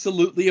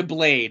absolutely a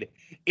blade.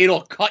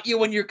 It'll cut you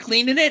when you're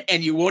cleaning it,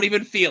 and you won't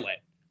even feel it.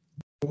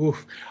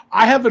 Oof.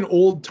 I have an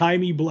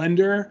old-timey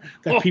blender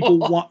that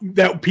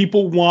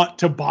people want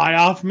to buy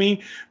off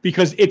me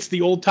because it's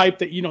the old type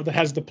that that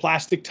has the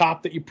plastic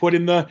top that you put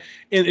in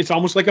it's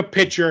almost like a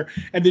pitcher,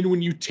 and then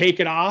when you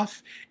take it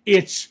off,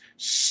 it's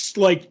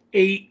like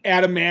 8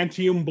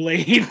 adamantium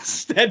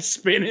blades that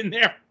spin in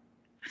there.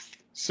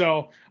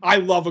 So I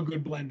love a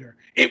good blender.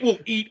 It will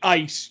eat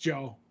ice,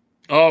 Joe.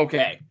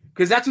 Okay.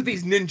 Because that's what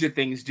these ninja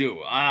things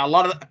do. I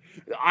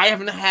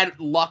haven't had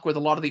luck with a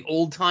lot of the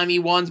old-timey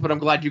ones, but I'm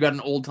glad you got an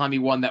old-timey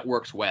one that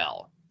works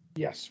well.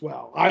 Yes,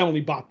 well, I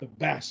only bought the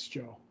best,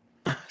 Joe.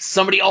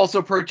 Somebody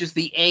also purchased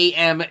the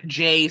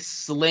AMJ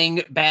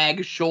Sling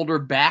Bag Shoulder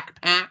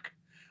Backpack,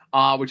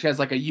 which has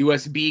like a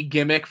USB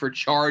gimmick for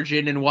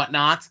charging and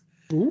whatnot.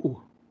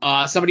 Ooh.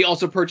 Somebody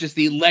also purchased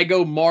the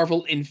Lego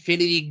Marvel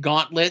Infinity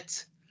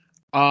Gauntlet.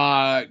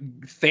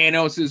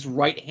 Thanos'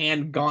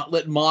 right-hand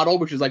gauntlet model,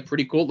 which is like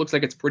pretty cool. It looks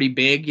like it's pretty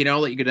big,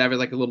 that you could have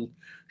like a little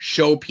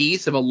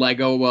showpiece of a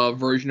Lego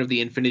version of the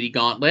Infinity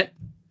Gauntlet.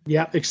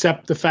 Yeah,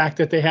 except the fact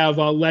that they have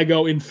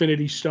Lego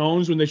Infinity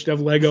Stones when they should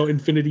have Lego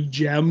Infinity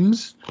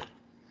Gems.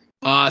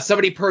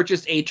 Somebody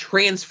purchased a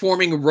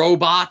transforming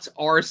robot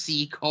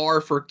RC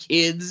car for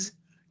kids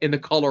in the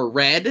color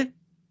red.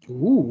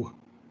 Ooh.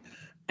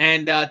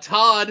 And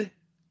Todd,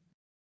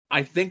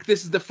 I think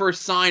this is the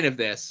first sign of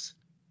this.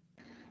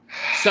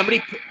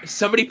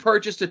 Somebody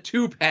purchased a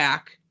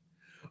 2-pack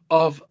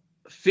of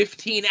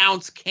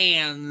 15-ounce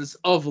cans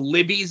of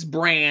Libby's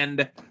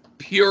brand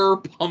pure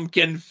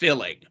pumpkin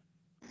filling.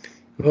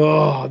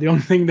 Oh, the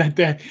only thing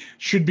that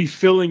should be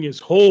filling is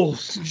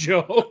holes,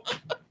 Joe.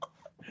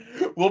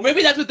 Well,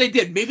 maybe that's what they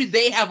did. Maybe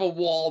they have a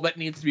wall that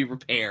needs to be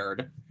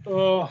repaired.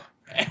 Oh,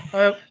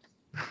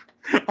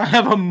 I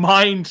have a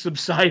mine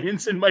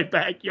subsidence in my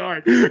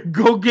backyard.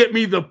 Go get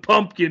me the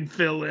pumpkin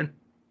filling.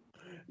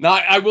 Now,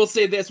 I will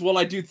say this. While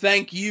I do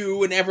thank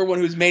you and everyone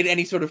who's made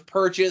any sort of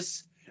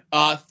purchase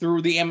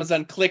through the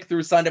Amazon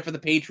click-through, signed up for the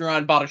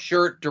Patreon, bought a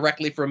shirt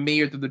directly from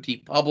me or through the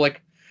TeePublic,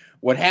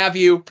 what have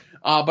you.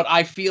 But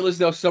I feel as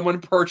though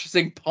someone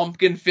purchasing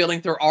pumpkin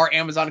filling through our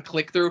Amazon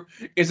click-through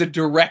is a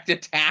direct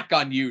attack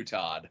on you,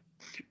 Todd.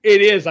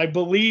 It is. I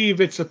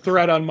believe it's a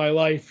threat on my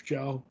life,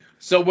 Joe.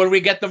 So when we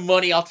get the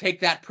money, I'll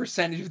take that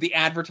percentage of the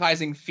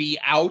advertising fee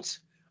out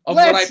of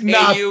what I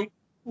pay you.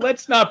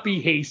 Let's not be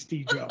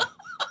hasty, Joe.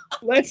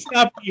 Let's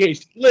not be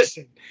hasty.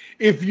 Listen,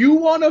 if you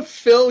want to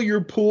fill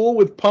your pool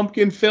with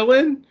pumpkin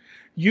filling,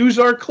 use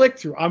our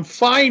click-through. I'm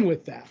fine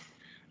with that.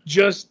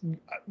 Just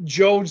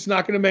Joe's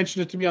not going to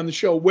mention it to me on the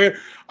show. Where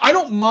I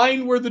don't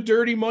mind where the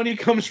dirty money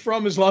comes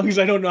from as long as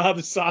I don't know how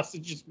the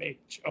sausage is made,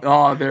 Joe.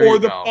 Oh, there you go. Or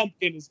the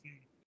pumpkin is made.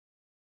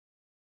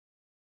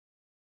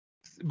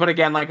 But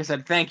again, like I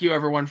said, thank you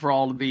everyone for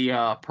all of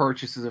the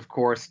purchases, of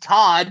course.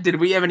 Todd,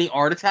 did we have any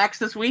art attacks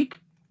this week?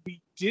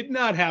 We did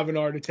not have an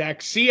art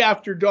attack. See,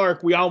 after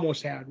dark, we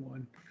almost had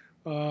one,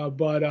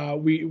 but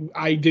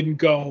I didn't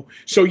go.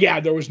 So yeah,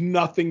 there was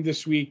nothing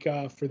this week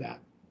for that.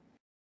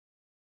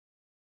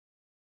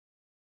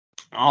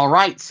 All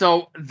right,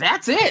 so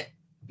that's it.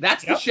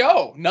 That's the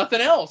show. Nothing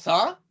else,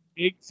 huh?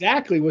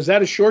 Exactly. Was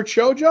that a short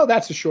show, Joe?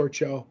 That's a short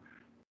show.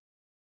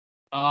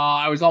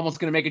 I was almost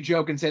going to make a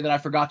joke and say that I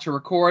forgot to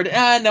record.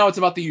 No, it's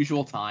about the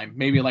usual time.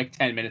 Maybe like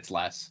 10 minutes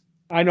less.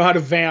 I know how to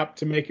vamp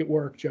to make it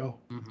work, Joe.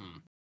 Mm-hmm.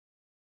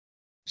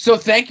 So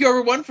thank you,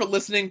 everyone, for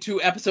listening to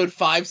episode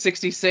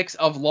 566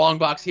 of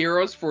Longbox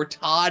Heroes. For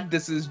Todd,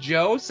 this is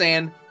Joe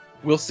saying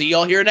we'll see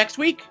y'all here next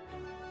week.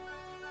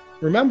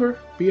 Remember,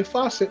 be a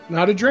faucet,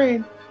 not a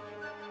drain.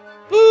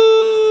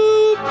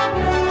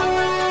 Boop!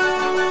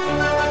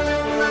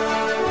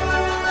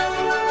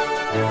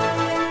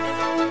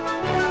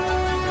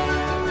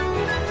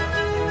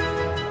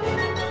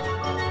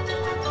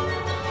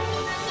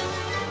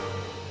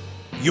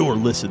 You're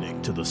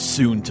listening to the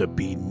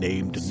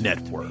soon-to-be-named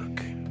network,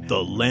 the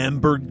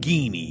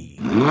Lamborghini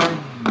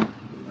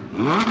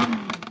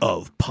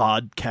of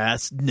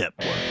Podcast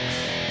Networks.